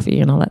for coffee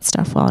and all that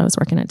stuff while I was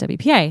working at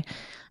WPA.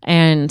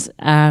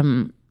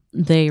 And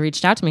they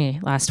reached out to me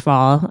last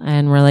fall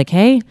and were like,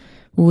 hey,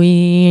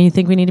 we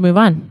think we need to move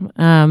on.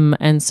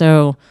 And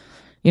so,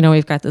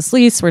 we've got this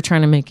lease. We're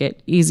trying to make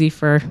it easy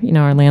for,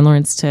 our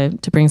landlords to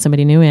bring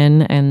somebody new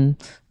in, and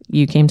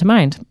you came to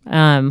mind.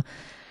 And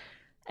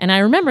I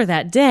remember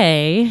that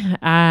day,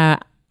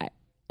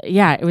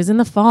 it was in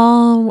the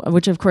fall,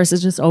 which of course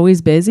is just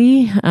always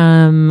busy.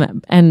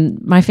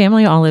 And my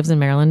family all lives in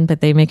Maryland, but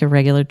they make a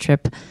regular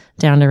trip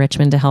down to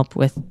Richmond to help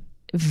with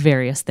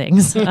various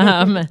things.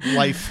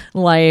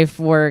 Life,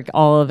 work,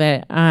 all of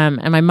it.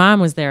 And my mom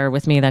was there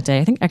with me that day.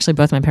 I think actually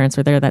both my parents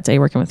were there that day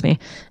working with me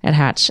at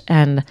Hatch.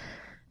 And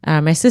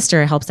my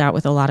sister helps out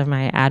with a lot of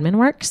my admin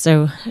work.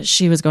 So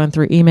she was going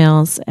through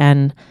emails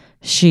and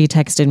she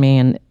texted me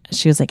and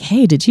she was like,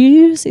 hey, did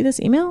you see this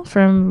email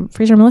from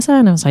Fraser and Melissa?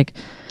 And I was like,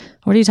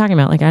 what are you talking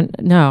about? Like, I don't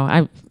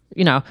have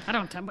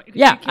time.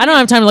 I don't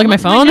have time to look at my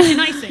phone.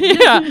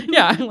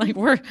 Yeah. Like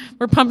we're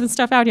pumping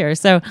stuff out here.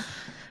 So,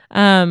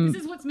 this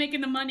is what's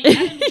making the money.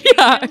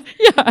 I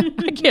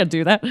can't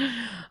do that.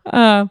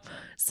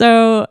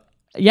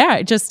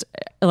 Just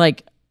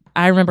like,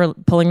 I remember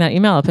pulling that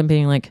email up and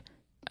being like,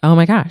 oh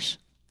my gosh,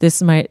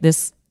 that's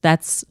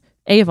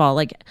Aval.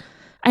 Like,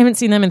 I haven't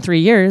seen them in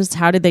 3 years.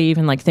 How did they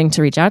even like think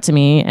to reach out to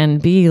me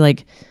and be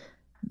like,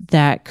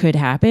 that could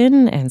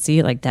happen, and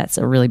see like, that's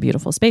a really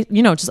beautiful space,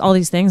 just all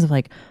these things of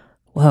like,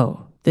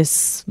 whoa,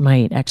 this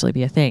might actually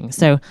be a thing.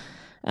 So,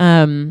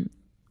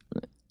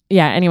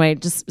 anyway,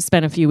 just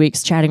spent a few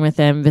weeks chatting with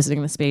them,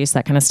 visiting the space,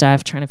 that kind of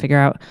stuff, trying to figure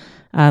out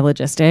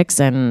logistics.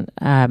 And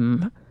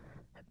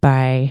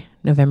by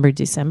November,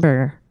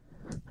 December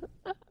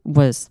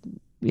was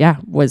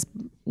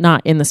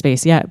not in the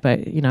space yet, but,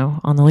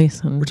 on the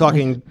lease. And, we're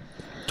talking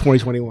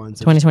 2021.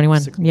 So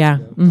 2021. Yeah.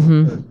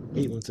 Mm-hmm.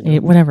 8 months ago.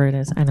 Whatever it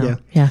is. I know.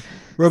 Yeah.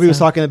 Roby was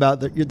talking about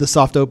the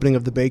soft opening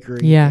of the bakery.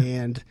 Yeah.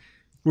 And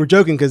we're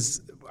joking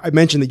because I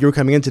mentioned that you were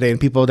coming in today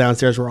and people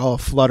downstairs were all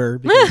aflutter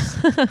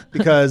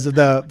because of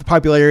the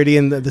popularity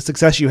and the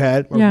success you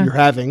had, or you're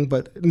having.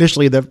 But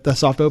initially the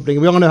soft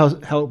opening, we all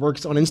know how it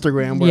works on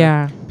Instagram,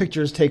 where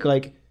pictures take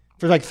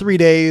for 3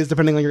 days,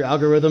 depending on your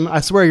algorithm. I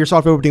swear your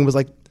soft opening was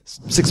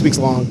 6 weeks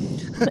long.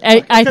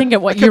 I think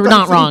you're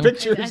not wrong.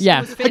 Pictures.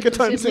 Yeah.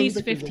 At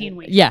least 15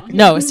 weeks. Yeah.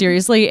 No,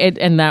 seriously.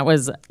 And that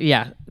was,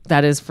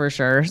 that is for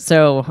sure.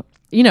 So,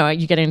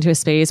 you get into a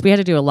space. We had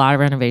to do a lot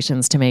of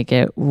renovations to make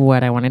it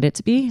what I wanted it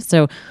to be.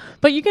 So,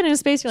 but you get into a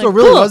space, you're so like, it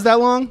really cool. Was that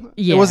long?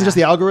 Yeah. It wasn't just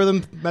the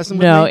algorithm messing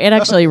with me? No, it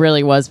actually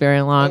really was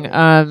very long.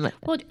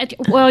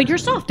 Well, your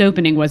soft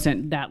opening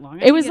wasn't that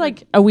long. It was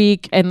a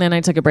week, and then I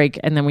took a break,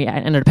 and then we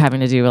ended up having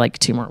to do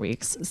 2 more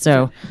weeks.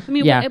 So,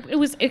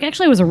 it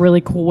actually was a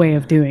really cool way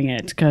of doing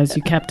it because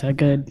you kept a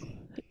good...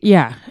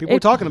 Yeah. People were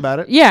talking about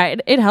it. Yeah,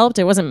 it helped.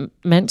 It wasn't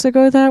meant to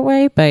go that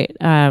way, but...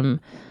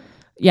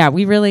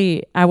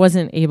 I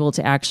wasn't able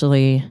to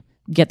actually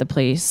get the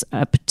place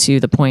up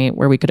to the point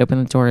where we could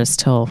open the doors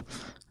till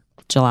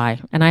July.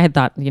 And I had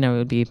thought, it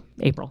would be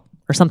April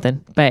or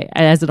something. But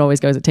as it always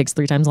goes, it takes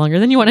 3 times longer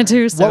than you wanted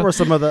to. So. What were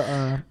some of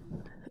the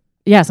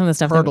some of the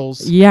stuff hurdles?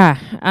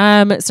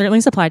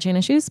 Certainly supply chain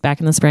issues back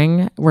in the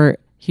spring were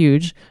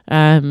huge.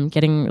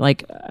 Getting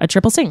a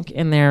triple sink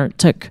in there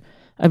took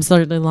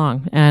absurdly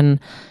long. And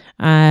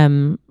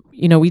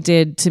we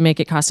did, to make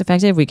it cost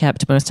effective, we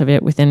kept most of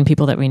it within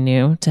people that we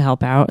knew to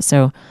help out.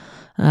 So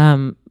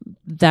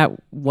that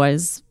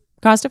was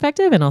cost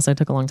effective and also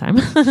took a long time.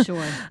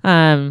 Sure.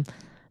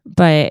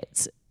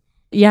 But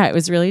it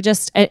was really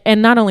just,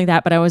 and not only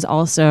that, but I was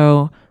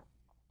also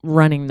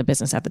running the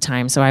business at the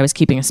time. So I was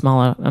keeping a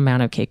small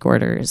amount of cake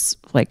orders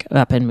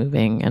up and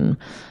moving,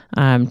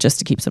 and just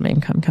to keep some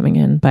income coming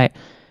in. But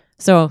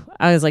so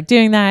I was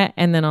doing that,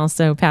 and then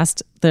also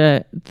past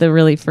the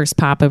really first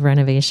pop of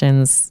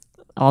renovations,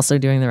 also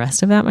doing the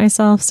rest of that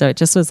myself. So it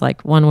just was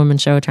one woman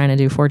show trying to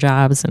do 4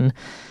 jobs, and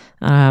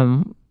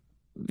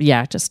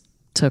just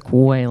took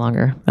way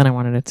longer than I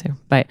wanted it to.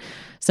 But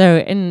so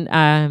in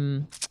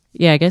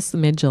I guess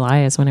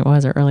mid-July is when it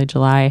was, or early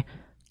July,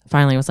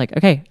 finally was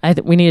okay,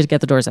 we need to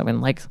get the doors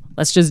open.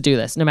 Let's just do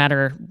this no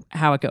matter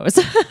how it goes.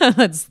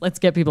 let's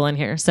get people in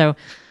here. So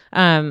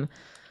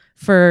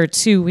for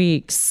 2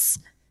 weeks,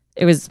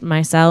 it was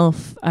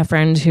myself, a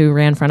friend who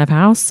ran front of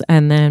house,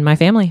 and then my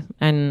family.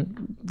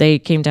 And they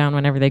came down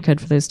whenever they could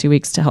for those 2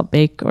 weeks to help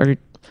bake or,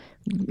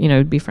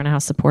 be front of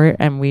house support.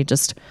 And I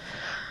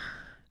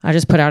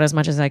just put out as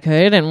much as I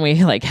could. And we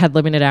had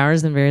limited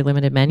hours and very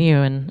limited menu.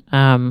 And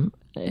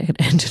it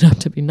ended up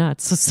to be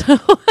nuts. So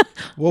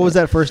What was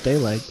that first day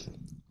like?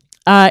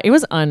 it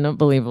was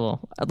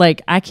unbelievable.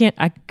 Like I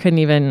couldn't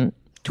even.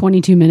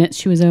 22 minutes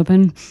she was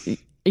open.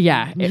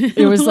 Yeah,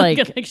 it was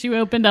like she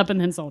opened up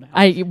and then sold out.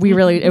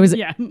 it was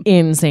Yeah.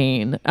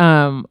 insane.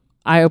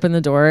 I opened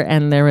the door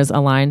and there was a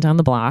line down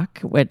the block,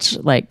 which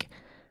like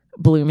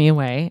blew me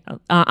away.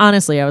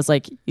 Honestly, I was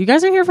like, "You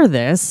guys are here for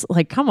this?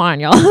 Like, come on,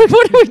 y'all!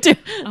 What do we do?"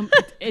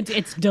 I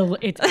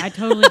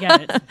totally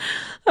get it.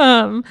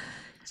 So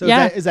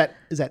Yeah. is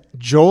that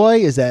joy?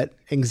 Is that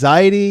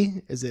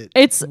anxiety? Is it?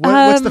 It's,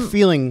 what's the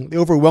feeling? The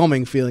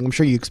overwhelming feeling. I'm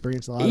sure you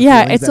experienced a lot.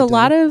 Yeah, of it's a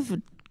lot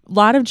of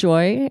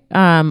joy,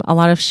 a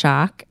lot of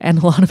shock, and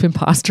a lot of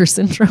imposter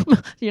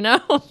syndrome. You know,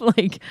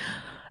 like,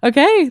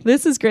 okay,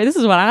 this is great. This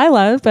is what I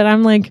love, but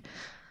I'm like,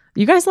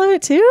 you guys love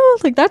it too?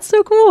 Like, that's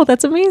so cool.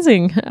 That's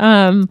amazing.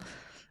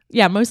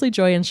 Yeah, mostly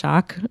joy and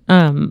shock.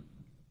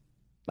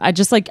 I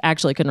just like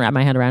actually couldn't wrap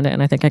my head around it,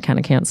 and I think I kind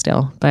of can't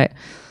still. But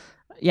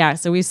yeah,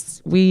 so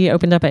we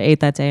opened up at 8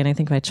 that day, and I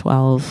think by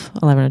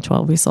 11 or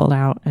 12 we sold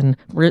out, and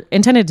we're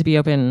intended to be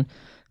open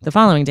the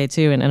following day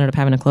too, and ended up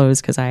having to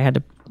close because I had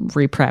to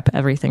re-prep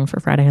everything for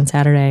Friday and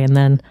Saturday, and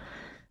then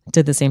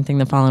did the same thing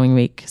the following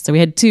week. So we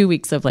had 2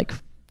 weeks of like,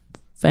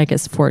 I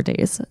guess 4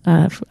 days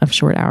of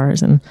short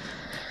hours, and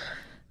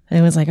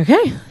it was like,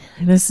 okay,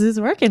 this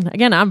is working.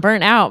 Again, I'm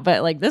burnt out,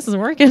 but like this is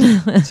working.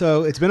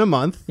 So it's been a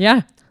month.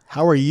 Yeah.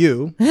 How are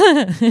you?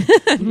 Okay,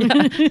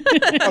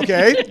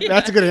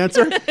 that's a good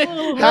answer.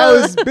 How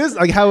is business?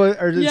 Like,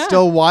 is it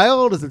still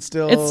wild? Is it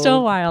still? It's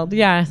still wild.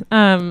 Yeah.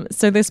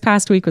 So this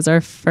past week was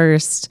our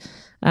first.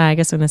 I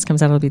guess when this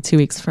comes out, it'll be 2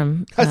 weeks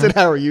from. I said,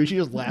 "How are you?" She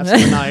just laughs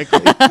maniacally.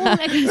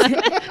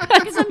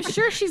 Because I'm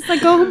sure she's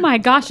like, "Oh my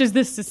gosh, is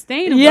this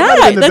sustainable?" Yeah,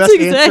 That's the that's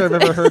best answer I've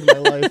ever heard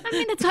in my life.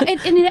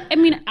 I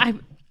mean,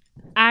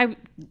 I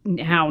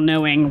now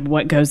knowing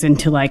what goes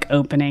into like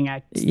opening,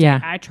 I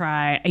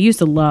used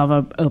to love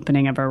a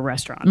opening of a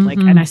restaurant, like,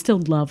 and I still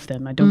love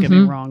them. I don't get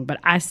me wrong, but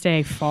I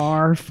stay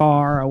far,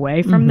 far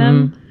away from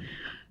them,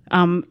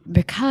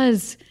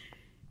 because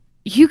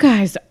you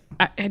guys.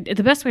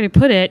 The best way to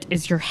put it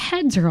is your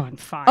heads are on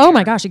fire. Oh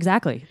my gosh,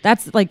 exactly.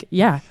 That's like,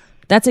 yeah,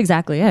 that's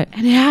exactly it.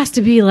 And it has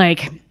to be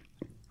like,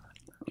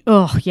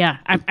 oh yeah.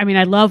 I mean,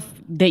 I love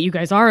that you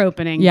guys are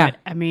opening. Yeah. But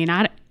I mean,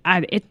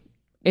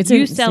 It's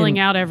you insane. selling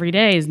out every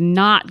day is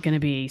not going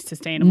to be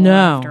sustainable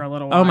No. after a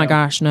little while. Oh my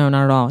gosh, no,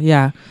 not at all.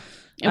 Yeah.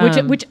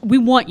 Which we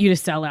want you to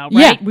sell out,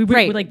 right? Yeah, we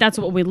right. like that's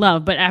what we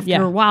love. But after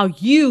Yeah. a while,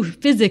 you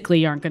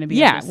physically aren't going to be.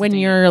 able to When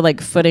sustain you're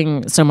like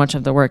footing so much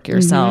of the work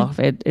yourself,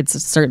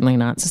 it's certainly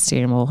not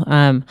sustainable.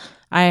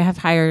 I have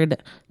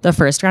hired the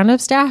first round of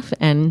staff,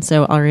 and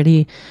so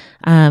already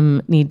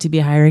need to be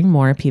hiring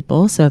more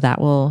people. So that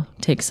will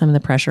take some of the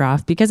pressure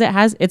off, because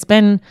it's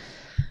been,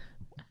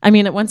 I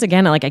mean, once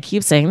again, like I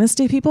keep saying this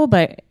to people,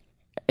 but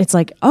it's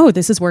like, oh,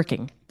 this is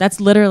working.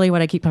 That's literally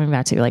what I keep coming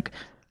back to. Like,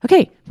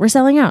 okay, we're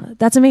selling out.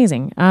 That's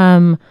amazing.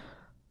 I'm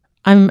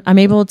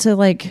able to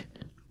like,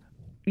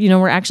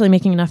 we're actually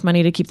making enough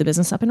money to keep the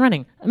business up and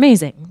running.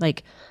 Amazing.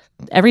 Like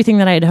everything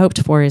that I had hoped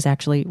for is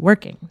actually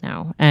working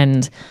now.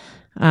 And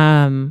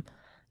so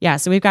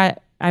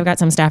I've got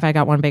some staff. I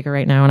got one baker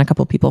right now and a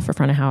couple of people for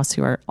front of house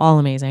who are all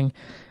amazing.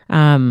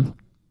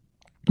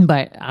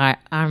 But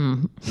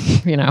I'm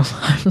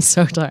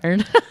so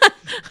tired.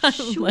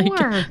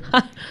 Sure.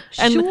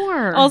 And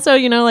sure. Also,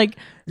 like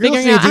You're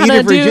figuring listening out to how Edith,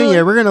 to Virginia.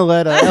 do. We're gonna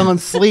let Ellen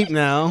sleep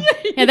now.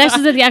 Yeah, this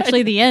is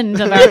actually the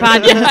end of our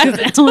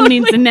podcast. 'Cause Ellen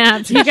needs a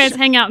nap. So you guys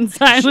hang out in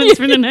silence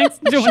for the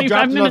next She 25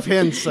 dropped enough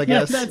minutes. hints, I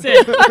guess. That's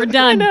it. We're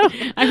done.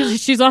 Actually,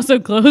 she's also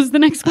closed the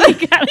next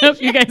week. I don't know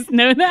if you guys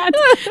know that.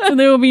 So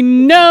there will be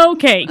no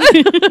cake.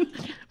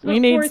 We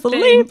need Poor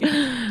sleep.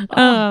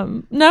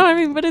 thing. No, I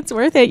mean, but it's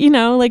worth it.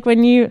 Like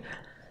when you're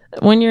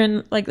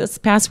in like this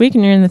past week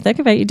and you're in the thick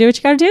of it, you do what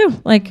you got to do.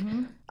 Like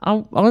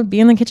I'll be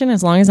in the kitchen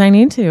as long as I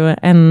need to,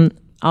 and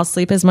I'll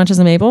sleep as much as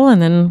I'm able,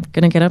 and then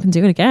gonna get up and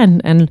do it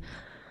again. And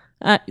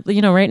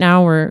right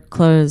now we're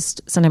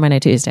closed Sunday, Monday,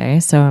 Tuesday,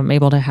 so I'm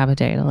able to have a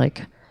day to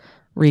like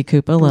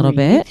recoup a little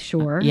bit.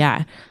 Sure.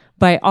 Yeah.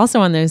 But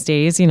also on those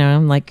days,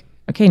 I'm like,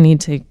 okay, need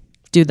to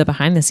do the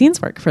behind the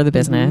scenes work for the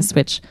business,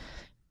 which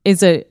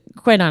is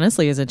quite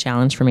honestly is a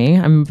challenge for me.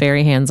 I'm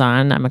very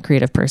hands-on. I'm a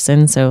creative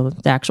person. So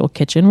the actual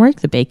kitchen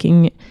work, the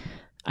baking,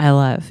 I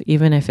love,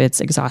 even if it's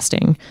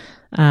exhausting.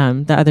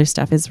 The other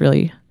stuff is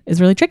really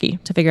tricky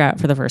to figure out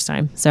for the first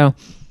time. So,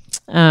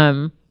 so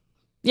I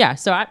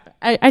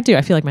do.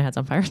 I feel like my head's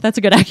on fire. That's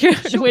a good,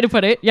 accurate way to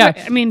put it. Yeah.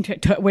 I mean,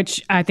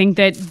 which I think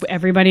that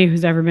everybody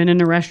who's ever been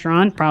in a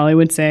restaurant probably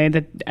would say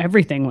that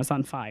everything was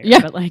on fire. Yeah.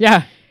 But like,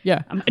 yeah.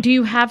 Do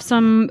you have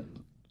some?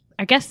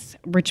 I guess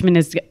Richmond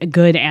is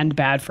good and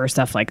bad for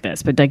stuff like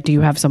this, but like, do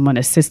you have someone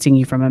assisting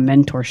you from a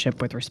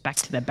mentorship with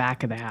respect to the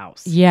back of the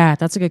house? Yeah,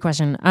 that's a good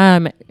question.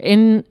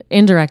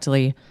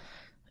 Indirectly,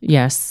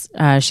 yes.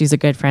 She's a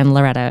good friend,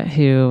 Loretta,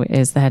 who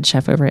is the head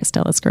chef over at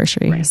Stella's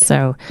Grocery. Right.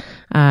 So,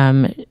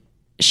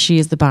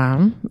 she's the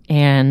bomb,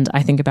 and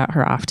I think about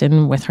her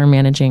often with her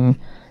managing.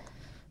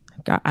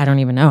 God, I don't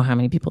even know how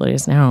many people it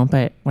is now,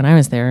 but when I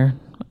was there,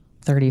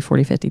 30,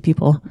 40, 50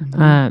 people.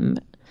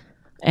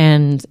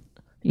 And,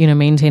 you know,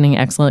 maintaining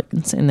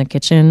excellence in the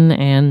kitchen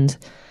and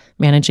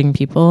managing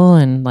people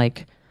and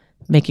like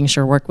making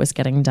sure work was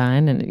getting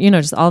done and, you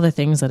know, just all the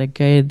things that a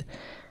good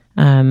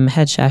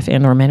head chef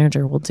and or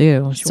manager will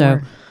do.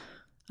 Sure.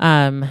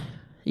 So,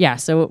 yeah,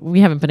 so we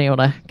haven't been able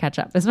to catch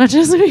up as much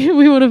as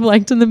we would have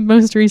liked in the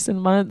most recent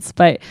months,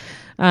 but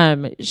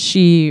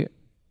she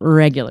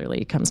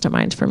regularly comes to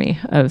mind for me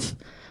of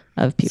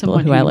people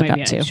Someone who I you look might up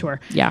be- to. Sure.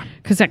 Yeah.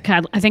 Because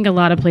I think a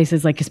lot of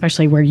places, like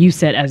especially where you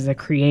sit as a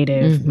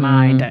creative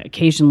mind,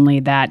 occasionally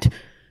that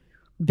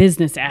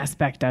business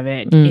aspect of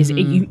it is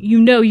you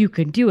know you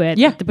could do it,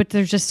 Yeah. but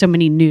there's just so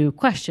many new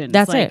questions.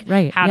 That's like, it,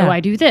 right, How yeah. do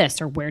I do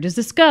this, or where does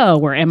this go,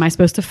 or am I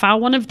supposed to file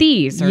one of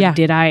these, or Yeah.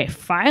 did I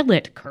file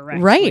it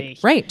correctly?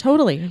 Right,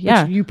 totally.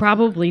 Yeah. You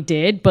probably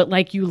did, but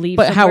like you leave.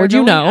 But how somewhere would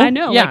you going, know? I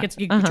know. Yeah. Like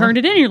you turned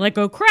it in, and you're like,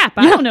 oh crap!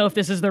 I don't know if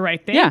this is the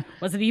right thing. Yeah.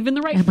 Was it even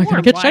the right Am I form?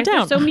 gonna get Why shut is there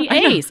down? so many I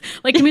know. A's.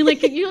 Like I mean,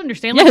 like you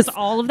understand? Like Yes. it's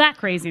all of that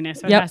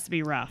craziness. So Yep. It has to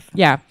be rough.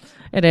 Yeah,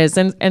 it is.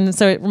 And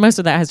so most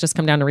of that has just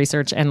come down to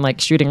research and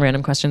like shooting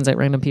random questions at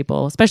random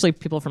people, especially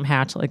people from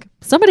Hatch. Like,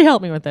 somebody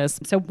help me with this.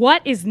 So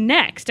what is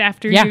next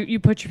after Yeah. you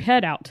put your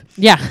head out?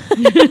 Yeah.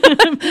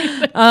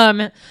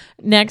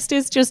 Next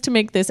is just to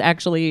make this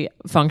actually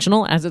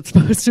functional as it's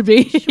supposed to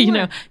be. You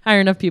know, hire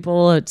enough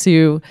people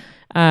to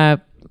have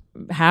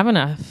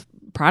enough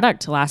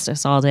product to last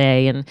us all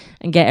day and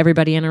get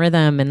everybody in a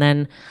rhythm. And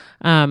then,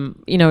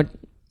 you know,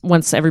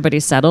 once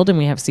everybody's settled and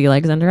we have sea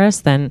legs under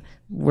us, then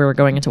we're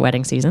going into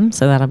wedding season.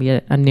 So that'll be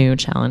a new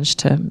challenge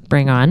to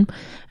bring on.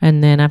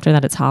 And then after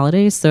that, it's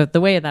holidays. So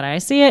the way that I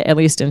see it, at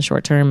least in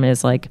short term,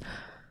 is like,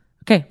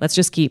 okay, let's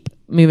just keep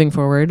moving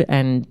forward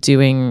and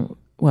doing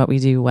what we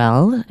do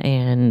well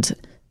and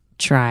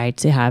try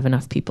to have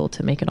enough people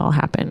to make it all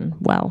happen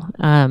well.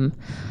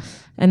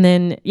 And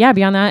then, yeah,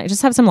 beyond that, I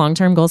just have some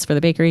long-term goals for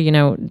the bakery, you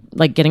know,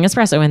 like getting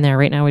espresso in there.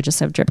 Right now, we just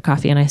have drip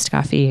coffee and iced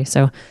coffee.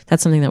 So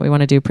that's something that we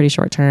want to do pretty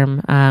short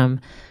term. And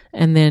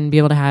then be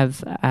able to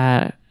have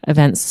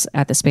events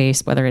at the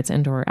space, whether it's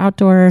indoor or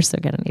outdoor. So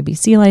get an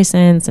ABC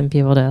license and be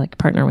able to like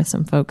partner with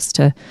some folks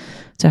to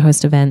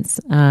host events.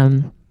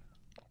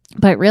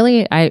 But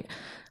really, I've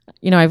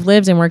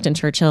lived and worked in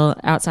Churchill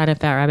outside of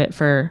Fat Rabbit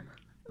for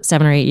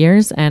 7 or 8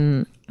 years.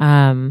 And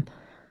I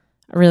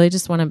really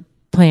just want to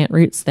plant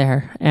roots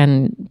there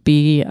and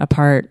be a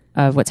part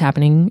of what's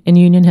happening in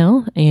Union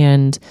Hill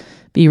and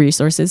be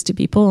resources to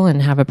people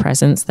and have a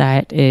presence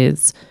that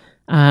is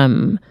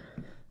kind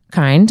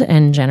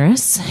and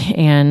generous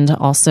and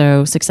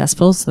also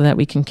successful so that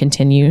we can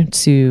continue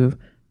to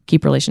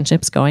keep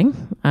relationships going,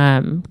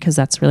 because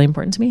that's really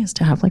important to me, is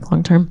to have like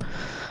long-term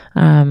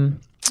and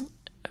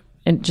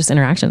just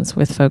interactions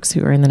with folks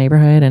who are in the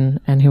neighborhood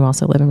and who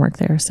also live and work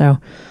there. So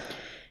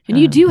And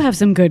you do have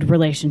some good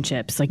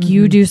relationships. Like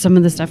you do some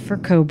of the stuff for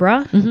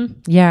Cobra.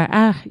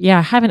 yeah,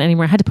 I haven't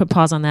anymore. I had to put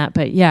pause on that,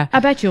 but yeah. I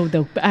bet you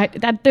though.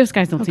 Those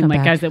guys don't seem come like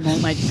back. guys that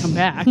won't let you come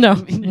back. No,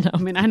 I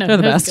mean, I know They're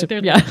the those best. guys,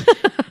 they're Yeah.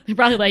 they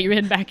probably let you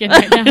in back in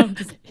right now,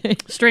 just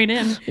straight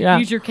in. Yeah.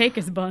 Use your cake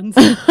as buns.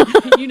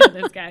 You know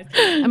those guys.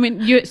 I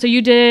mean,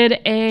 you did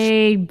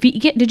a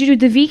vegan. Did you do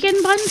the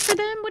vegan buns for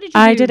them? What did you?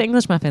 I do? did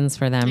English muffins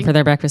for them for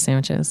their breakfast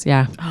sandwiches.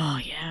 Yeah. Oh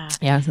yeah.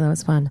 Yeah, so that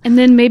was fun. And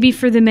then maybe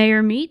for the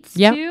mayor meats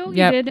Yep, too. You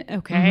yep. did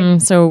okay.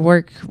 So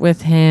work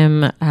with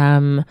him,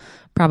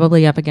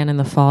 probably up again in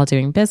the fall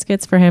doing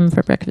biscuits for him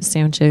for breakfast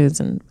sandwiches,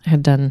 and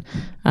had done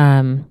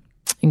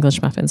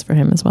English muffins for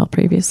him as well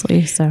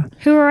previously. So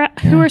Who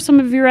are some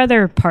of your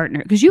other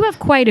partners? Because you have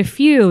quite a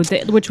few,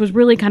 which was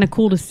really kind of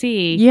cool to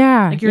see.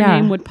 Yeah, like your yeah.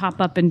 name would pop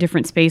up in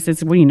different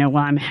spaces. Well,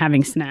 while I'm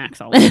having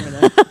snacks all over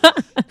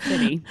the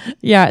city.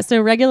 yeah,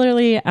 so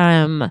regularly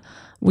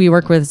we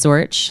work with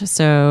Zorch,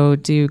 so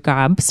do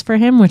gobs for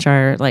him, which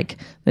are like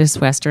this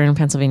Western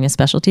Pennsylvania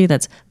specialty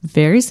that's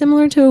very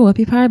similar to a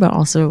whoopie pie, but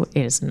also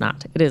it is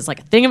not. It is like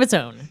a thing of its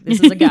own.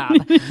 This is a gob.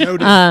 Noted.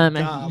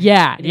 Gob.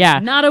 Yeah.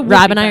 not a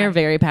Rob whoopie and I pie. are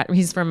very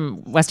he's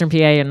from Western PA,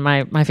 and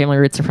my family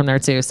roots are from there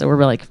too. So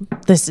we're like,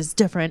 this is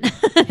different.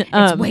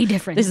 It's way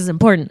different. This is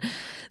important.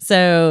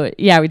 So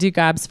yeah, we do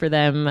gobs for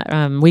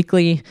them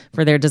weekly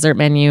for their dessert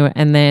menu,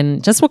 and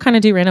then just we'll kind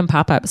of do random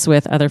pop-ups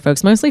with other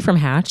folks, mostly from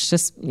Hatch,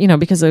 just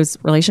because those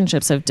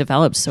relationships have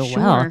developed so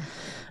well,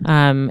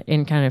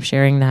 in kind of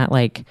sharing that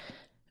like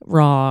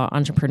raw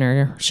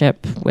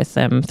entrepreneurship with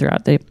them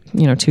throughout the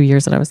 2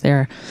 years that I was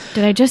there.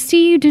 Did I just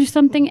see you do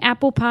something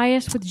apple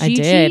pie-ish with Gigi's?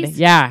 I did.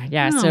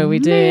 Yeah. So we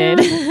did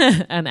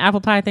an apple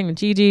pie thing with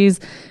Gigi's.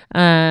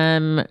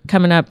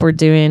 Coming up, we're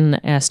doing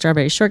a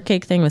strawberry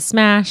shortcake thing with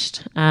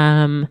Smashed.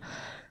 Beyond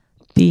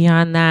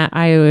that,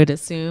 I would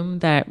assume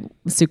that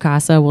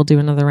Sukasa will do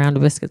another round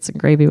of biscuits and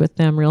gravy with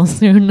them real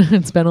soon.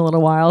 It's been a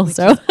little while.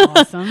 So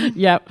Awesome.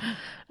 yep.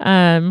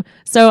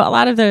 So a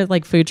lot of the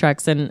like food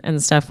trucks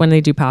and stuff, when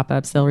they do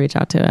pop-ups, they'll reach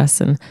out to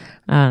us, and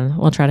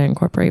we'll try to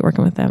incorporate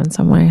working with them in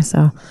some way.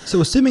 So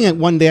assuming that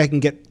one day I can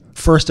get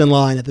first in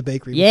line at the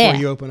bakery Yeah.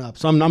 before you open up.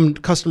 So I'm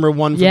customer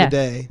one for Yeah. the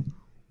day.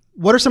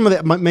 What are some of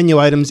the menu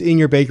items in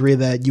your bakery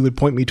that you would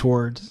point me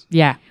towards?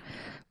 yeah.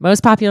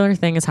 most popular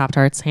thing is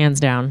Pop-Tarts, hands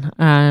down,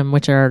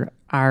 which are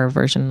our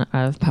version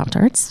of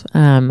Pop-Tarts.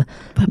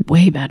 But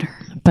way better.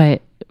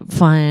 But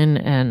fun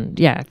and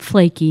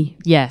Flaky.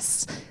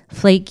 yes,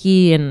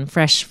 flaky and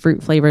fresh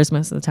fruit flavors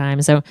most of the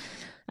time. So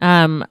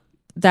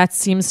that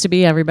seems to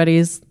be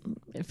everybody's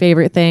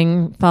favorite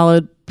thing,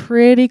 followed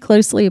pretty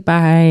closely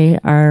by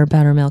our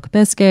buttermilk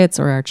biscuits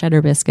or our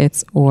cheddar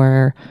biscuits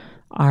or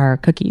our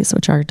cookies,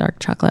 which are dark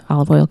chocolate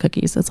olive oil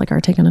cookies. It's like our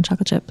take on a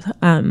chocolate chip.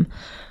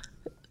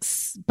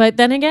 But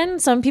then again,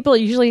 some people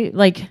usually,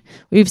 like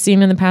we've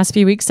seen in the past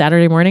few weeks,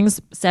 Saturday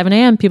mornings, 7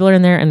 a.m., people are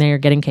in there and they are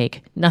getting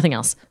cake. Nothing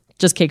else.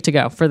 Just cake to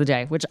go for the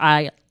day, which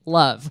I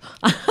love.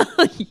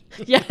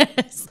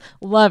 Yes,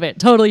 love it.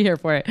 Totally here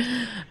for it.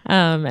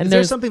 And Is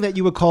there something that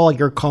you would call like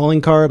your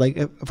calling card? Like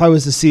if I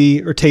was to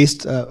see or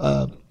taste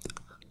a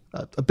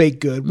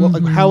baked good, well,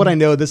 like, how would I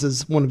know this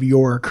is one of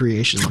your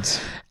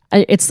creations?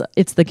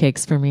 It's the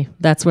cakes for me.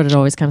 That's what it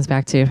always comes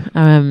back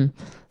to.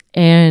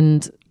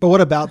 But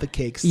what about the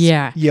cakes?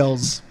 Yeah.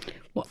 Yells.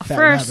 Well, Fat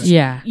first, rabbit.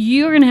 Yeah.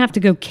 you're going to have to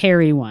go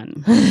carry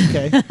one.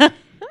 Okay.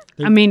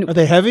 I mean, Are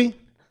they heavy?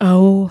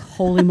 oh,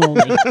 holy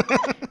moly.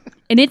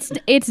 And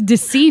it's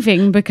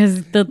deceiving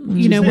because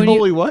when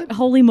holy what?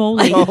 holy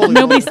moly. Oh, holy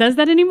Nobody moly. says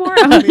that anymore.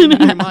 I mean, in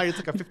my mind,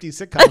 it's like a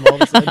 50s sitcom all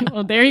of a sudden.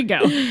 Well, there you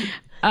go.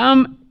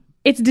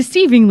 It's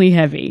deceivingly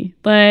heavy.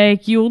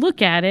 Like you'll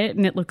look at it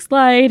and it looks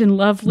light and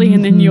lovely,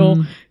 and then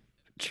you'll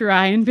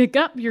try and pick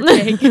up your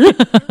cake,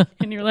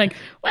 and you're like,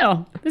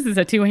 "Well, this is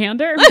a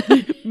two-hander,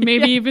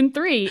 maybe even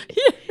three."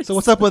 So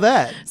what's up with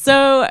that?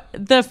 So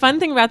the fun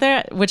thing about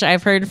that, which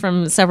I've heard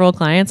from several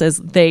clients, is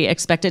they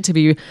expect it to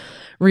be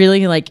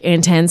really like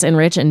intense and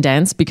rich and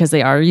dense because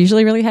they are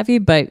usually really heavy.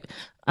 But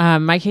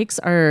my cakes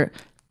are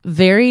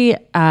they're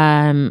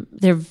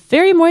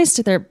very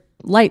moist. They're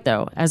light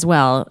though as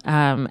well.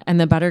 And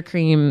the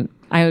buttercream,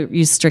 I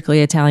use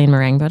strictly Italian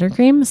meringue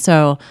buttercream.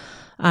 So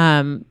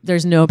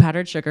there's no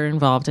powdered sugar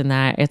involved in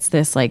that. It's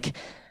this like,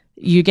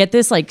 you get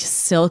this like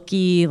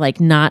silky, like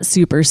not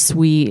super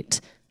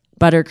sweet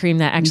buttercream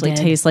that actually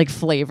tastes like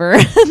flavor,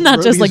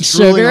 not just like He's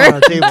drooling sugar. on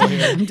our table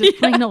here. I'm just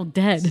plain old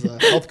dead. It's a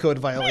health code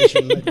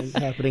violation that is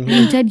happening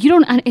here. Dead. You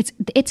don't.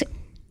 It's.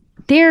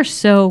 They're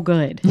so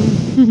good.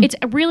 It's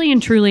really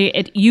and truly.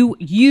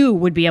 You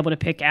would be able to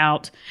pick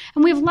out,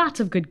 and we have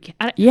lots of good.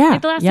 Yeah,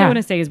 The last thing I want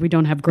to say is we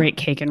don't have great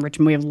cake in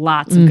Richmond. We have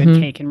lots of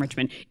good cake in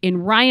Richmond.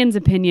 In Ryan's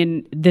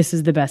opinion, this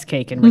is the best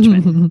cake in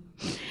Richmond.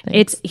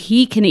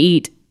 He can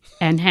eat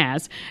and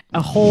has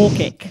a whole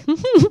cake.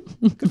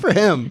 Good for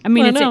him. I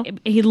mean, Well,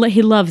 he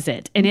loves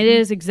it, and it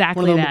is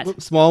exactly One of that.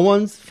 the small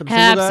ones for the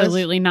single guys?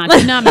 Absolutely not.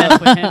 Do not mess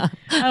with him.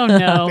 Oh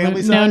no,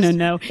 Family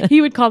no. sized?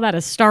 He would call that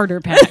a starter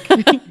pack.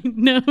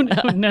 No.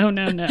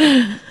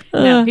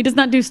 No, he does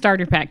not do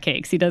starter pack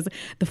cakes. He does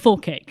the full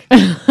cake.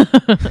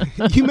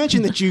 You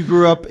mentioned that you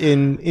grew up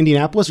in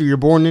Indianapolis, or you were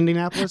born in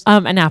Indianapolis?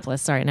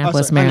 Annapolis, Maryland.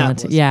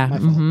 Annapolis. Yeah. My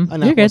fault. You're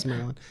Annapolis, good.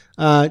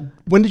 Maryland.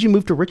 When did you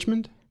move to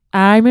Richmond?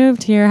 I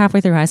moved here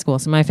halfway through high school.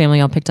 So my family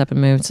all picked up and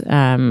moved,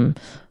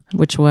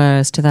 which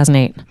was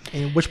 2008.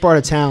 And which part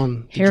of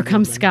town? did Here you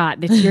comes live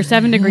in? Scott. You're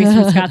 7 degrees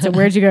from Scott. So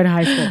where'd you go to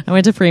high school? I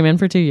went to Freeman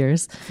for 2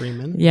 years.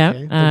 Freeman. Yeah,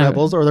 Okay. The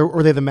Rebels, or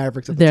were they the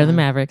Mavericks at the They're time? the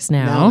Mavericks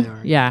now. Now they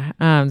are.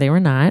 Yeah, they were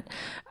not.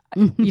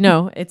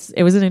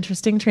 It was an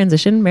interesting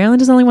transition.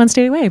 Maryland is only one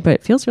state away, but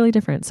it feels really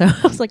different. So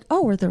I was like,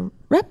 oh, we're the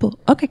Rebel.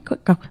 Okay, cool.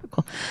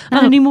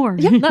 Not anymore.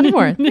 Yeah, not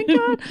anymore. Thank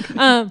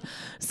God.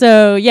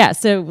 So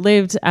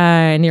lived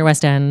near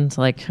West End,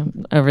 like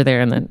over there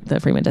in the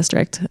Freeman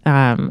district.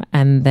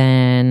 And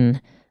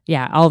then,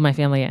 all of my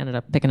family ended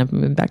up picking up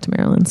and moving back to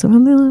Maryland. So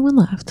I'm the only one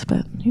left,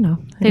 but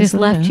They just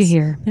left you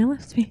here. They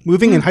left me.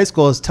 Moving in high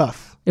school is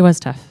tough. It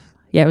was tough.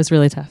 Yeah, it was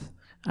really tough.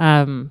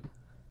 I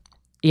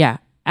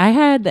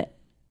had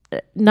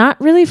not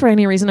really for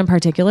any reason in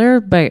particular,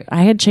 but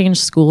I had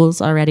changed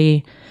schools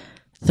already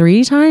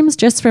 3 times,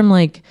 just from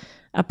like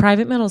a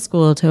private middle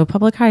school to a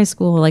public high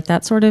school, like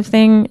that sort of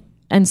thing.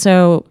 And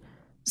so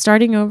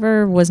starting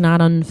over was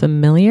not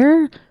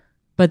unfamiliar,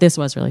 but this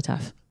was really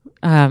tough.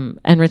 And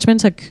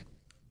Richmond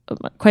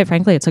quite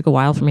frankly, it took a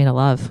while for me to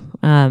love.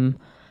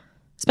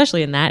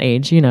 Especially in that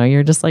age,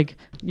 you're just like,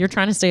 you're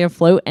trying to stay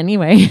afloat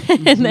anyway.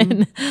 And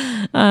then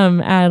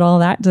add all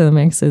that to the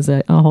mix is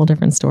a whole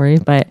different story.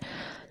 But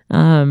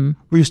Were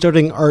you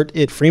studying art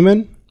at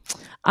Freeman?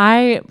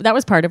 that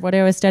was part of what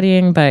I was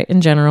studying, but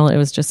in general, it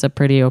was just a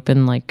pretty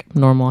open, like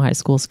normal high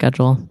school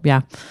schedule.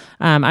 Yeah.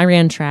 I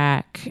ran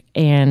track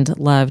and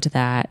loved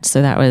that.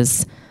 So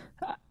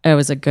it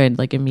was a good,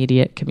 like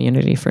immediate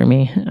community for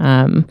me.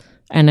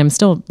 And I'm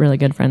still really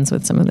good friends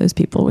with some of those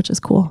people, which is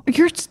cool.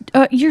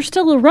 You're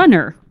still a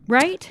runner,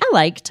 right? I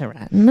like to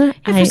run.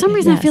 And for some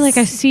reason, I feel like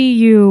I see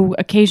you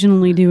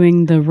occasionally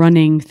doing the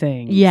running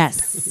thing.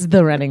 Yes,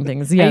 the running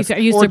things. Yes. I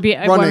used Or to be.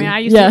 running.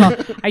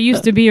 I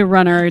used to be a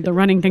runner. The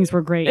running things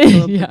were great.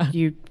 So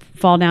you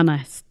fall down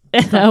a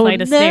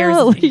flight of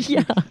stairs.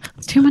 Yeah.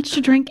 It's too much to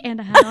drink, and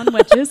I had on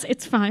wedges.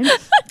 It's fine.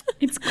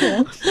 It's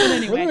cool. But We're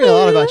anyway, learning a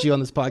lot about you on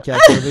this podcast,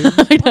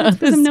 Toby.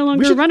 because I'm no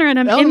longer a runner and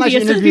I'm Ellen and I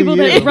should envious of interview people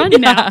you. that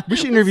run now. We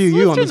should interview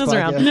you on turn this this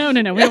around.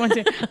 podcast. No, we don't want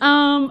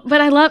to.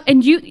 But I love,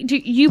 and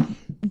you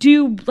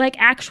do like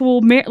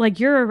actual, like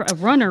you're a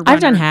runner. I've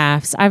done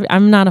halves.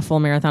 I'm not a full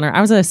marathoner.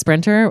 I was a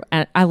sprinter,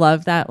 and I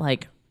love that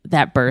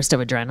that burst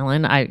of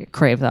adrenaline. I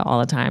crave that all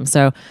the time.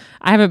 So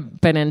I haven't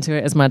been into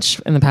it as much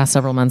in the past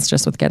several months,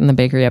 just with getting the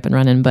bakery up and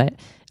running. But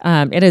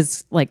it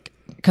is like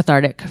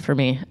cathartic for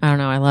me. I don't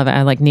know. I love it.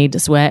 I need to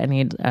sweat. I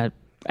need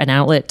an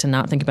outlet to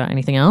not think about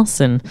anything else,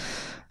 and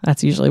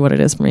that's usually what it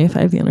is for me if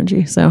I have the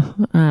energy. So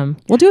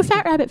we'll do a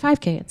Fat Rabbit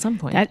 5K at some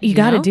point. You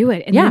got to know? do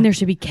it, and then there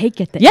should be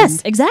cake at the end.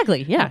 Yes,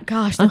 exactly. Yeah.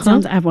 Gosh, that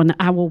sounds.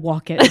 I will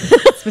walk it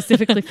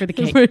specifically for the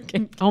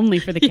cake, only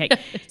for the cake.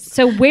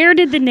 So, where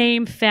did the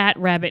name Fat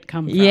Rabbit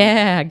come from?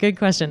 Yeah, good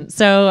question.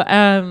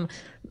 So,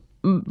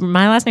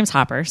 my last name's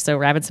Hopper, so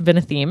rabbits have been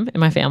a theme in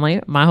my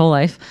family my whole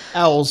life.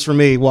 Owls for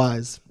me,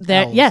 wise.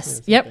 Owls,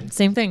 Yes, yep,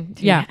 same thing.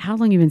 Yeah. How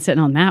long you been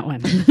sitting on that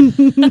one?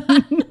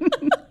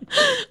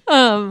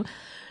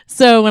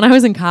 So when I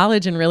was in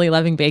college and really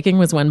loving baking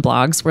was when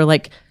blogs were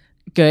like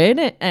good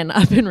and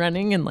up and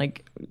running and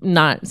like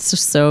not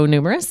so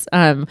numerous.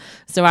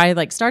 So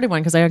I started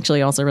one because I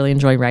actually also really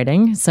enjoy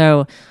writing.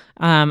 So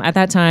at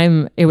that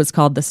time it was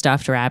called The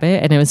Stuffed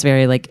Rabbit, and it was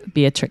very like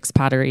Beatrix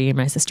Pottery.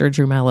 My sister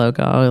drew my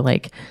logo,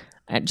 like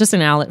just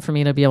an outlet for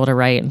me to be able to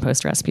write and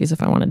post recipes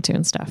if I wanted to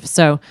and stuff.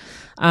 So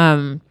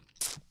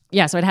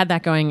yeah, so I'd had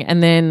that going.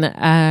 And then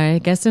I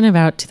guess in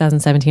about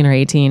 2017 or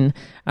 18,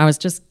 I was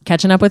just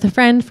catching up with a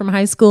friend from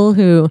high school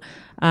who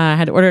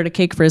had ordered a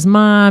cake for his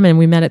mom, and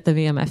we met at the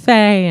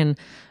VMFA.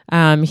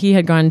 And he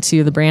had gone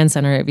to the brand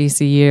center at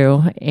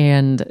VCU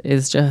and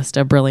is just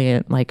a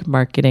brilliant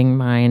marketing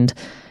mind.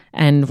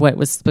 And what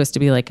was supposed to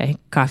be like a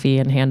coffee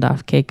and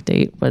handoff cake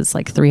date was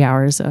like 3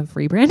 hours of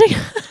rebranding.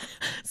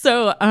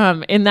 So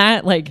in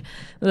that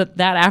that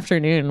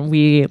afternoon,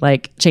 we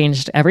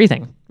changed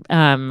everything.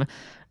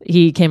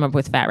 He came up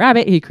with Fat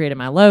Rabbit. He created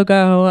my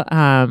logo.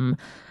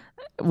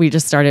 We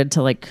just started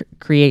to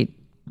create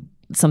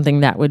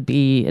something that would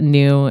be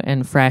new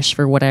and fresh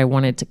for what I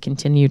wanted to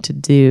continue to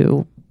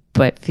do,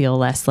 but feel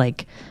less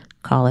like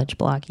college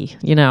bloggy,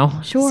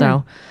 Sure.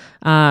 So,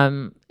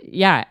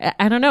 yeah,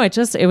 I don't know.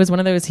 It was one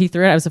of those, he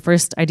threw it. It was the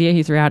first idea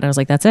he threw out. And I was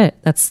like, that's it.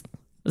 That's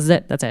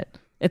it.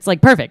 It's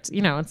perfect.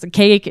 It's a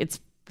cake.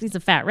 He's a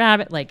fat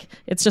rabbit.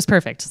 It's just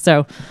perfect.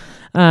 So,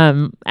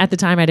 at the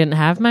time I didn't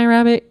have my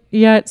rabbit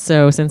yet.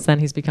 So since then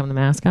he's become the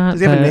mascot. Does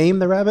he have a name,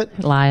 the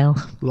rabbit? Lyle.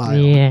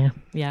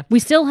 Yeah. We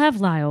still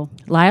have Lyle.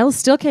 Lyle's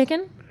still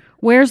kicking.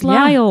 Where's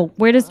Lyle?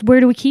 Where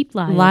do we keep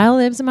Lyle? Lyle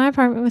lives in my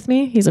apartment with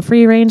me. He's a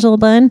free range little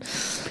bun.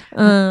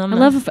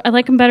 I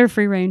like him better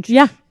free range.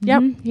 Yeah.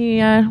 Yep.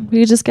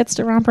 He just gets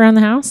to romp around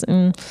the house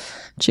and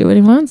chew what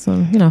he wants.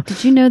 And,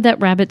 Did you know that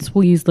rabbits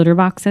will use litter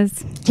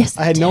boxes? Yes.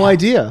 I had no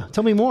idea.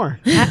 Tell me more.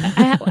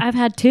 I've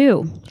had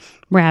 2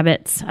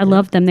 rabbits. I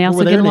love them. They also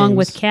were get their along names?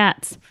 with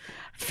cats.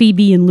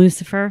 Phoebe and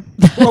Lucifer.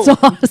 That's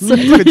awesome.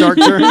 You took a dark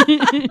turn.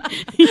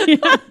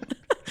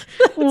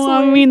 Well,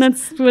 I mean,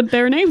 that's what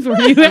their names were.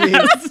 You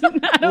asked.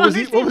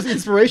 What was the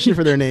inspiration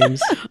for their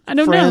names? I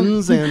don't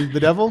Friends and the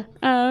devil?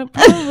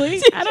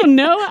 Probably. I don't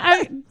know.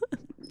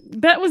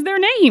 That was their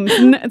names.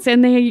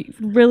 And they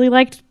really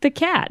liked the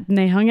cat. And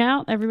they hung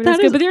out. Everybody was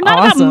That good. is But they're not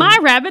awesome. about my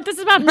rabbit. This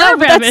is about No, her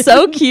but rabbit. that's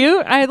so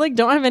cute. I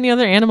don't have any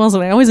other animals,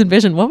 and I always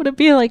envision what would it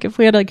be like if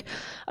we had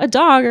a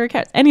dog or a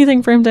cat,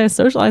 anything for him to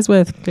socialize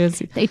with. Because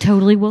They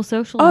totally will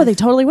socialize. oh, they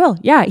totally will.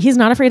 Yeah, he's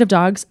not afraid of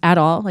dogs at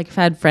all. I've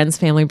had friends,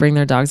 family bring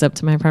their dogs up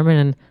to my apartment,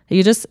 and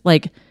he just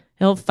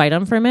he'll fight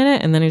them for a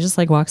minute, and then he just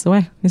walks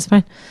away. He's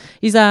fine.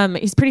 He's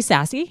pretty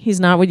sassy. He's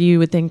not what you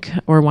would think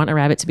or want a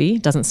rabbit to be.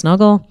 Doesn't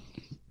snuggle.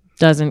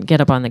 Doesn't get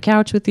up on the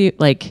couch with you.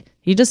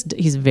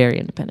 He's very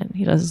independent.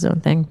 He does his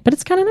own thing, but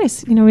it's kind of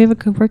nice. We have a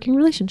good working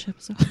relationship.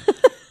 So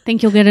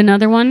Think you'll get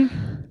another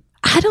one?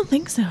 I don't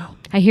think so.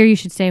 I hear you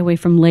should stay away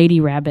from lady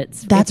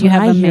rabbits. That's if you what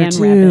have I a hear man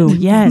too.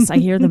 rabbit. Yes, I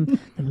hear them.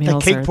 The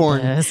males cake are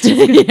porn. best.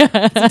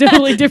 It's a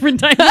totally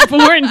different type of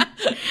porn.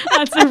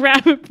 That's a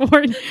rabbit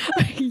porn.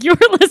 You're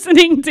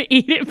listening to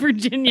Eat It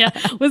Virginia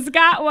with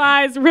Scott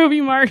Wise, Roby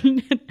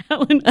Martin, and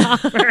Ellen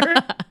Hopper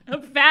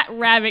of Fat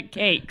Rabbit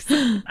Cakes.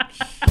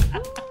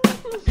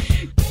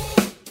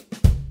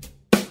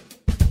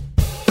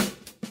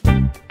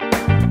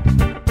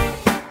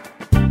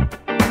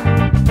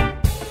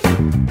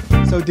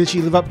 So did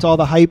she live up to all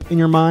the hype in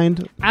your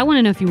mind? I want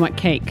to know if you want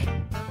cake.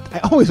 I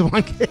always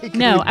want cake.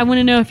 No, I want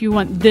to know if you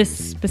want this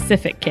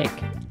specific cake.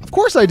 Of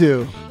course I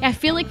do. I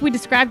feel like we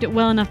described it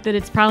well enough that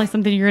it's probably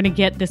something you're going to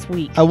get this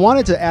week. I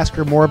wanted to ask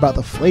her more about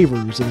the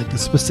flavors and the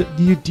specific.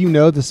 Do you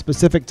know the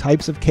specific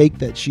types of cake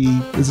that she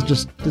does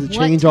it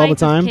change all the What type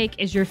time? of cake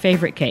is your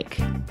favorite cake?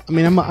 I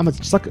mean, I'm a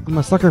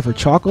sucker for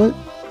chocolate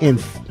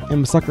and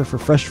I'm a sucker for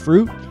fresh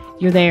fruit.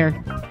 You're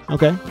there.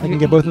 Okay, I can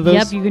get both of those.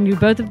 Yep, you can do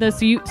both of those.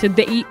 So you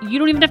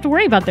don't even have to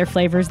worry about their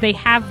flavors. They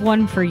have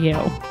one for you.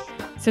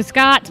 So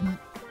Scott,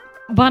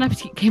 Bon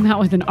Appetit came out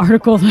with an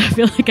article that I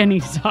feel like I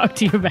need to talk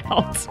to you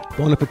about.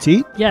 Bon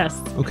appetit. Yes.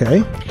 Okay.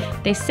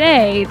 They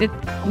say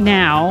that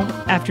now,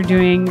 after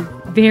doing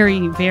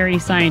very, very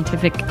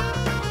scientific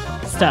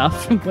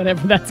stuff,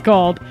 whatever that's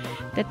called,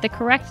 that the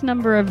correct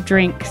number of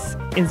drinks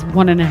is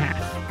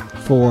 1.5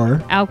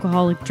 For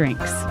alcoholic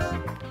drinks.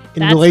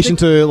 in relation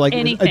to like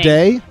anything. a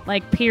day,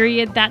 Like,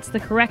 period. That's the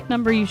correct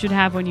number you should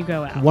have when you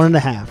go out.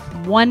 1.5.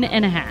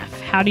 1.5.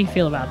 How do you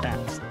feel about that?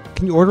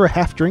 Can you order a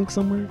half drink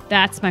somewhere?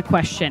 That's my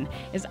question.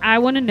 Is I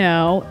want to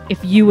know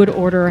if you would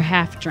order a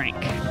half drink.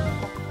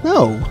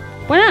 No.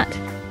 Why not?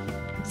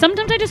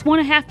 Sometimes I just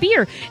want a half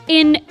beer.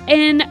 In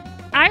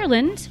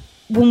Ireland,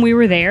 when we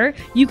were there,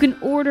 you can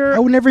order I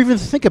would never even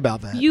think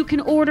about that. you can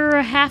order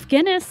a half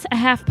Guinness, a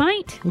half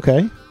pint.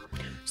 Okay.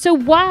 So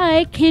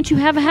why can't you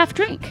have a half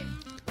drink?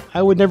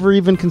 I would never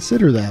even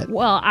consider that.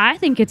 Well, I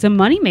think it's a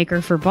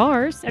moneymaker for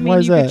bars. I mean, Why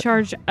is you that? could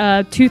charge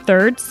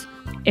 2/3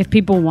 if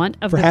people want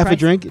of For the half price. a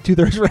drink?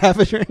 2/3 for half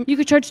a drink? You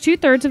could charge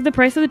 2/3 of the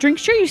price of the drink.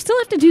 Sure, you still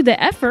have to do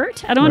the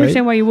effort. I don't Right.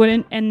 understand why you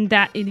wouldn't, and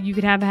that you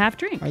could have a half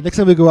drink. All right, next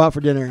time we go out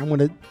for dinner, I'm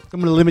gonna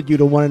limit you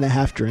to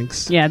 1.5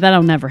 drinks. Yeah,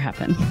 that'll never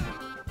happen.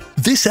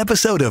 This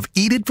episode of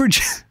Eat It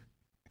Virginia.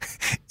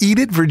 Eat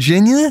It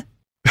Virginia?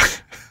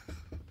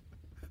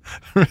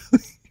 Really?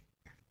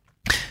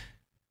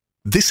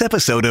 This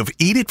episode of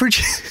Eat It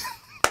Virginia.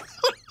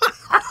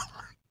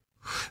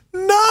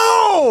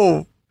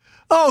 No!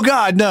 Oh,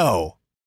 God, no.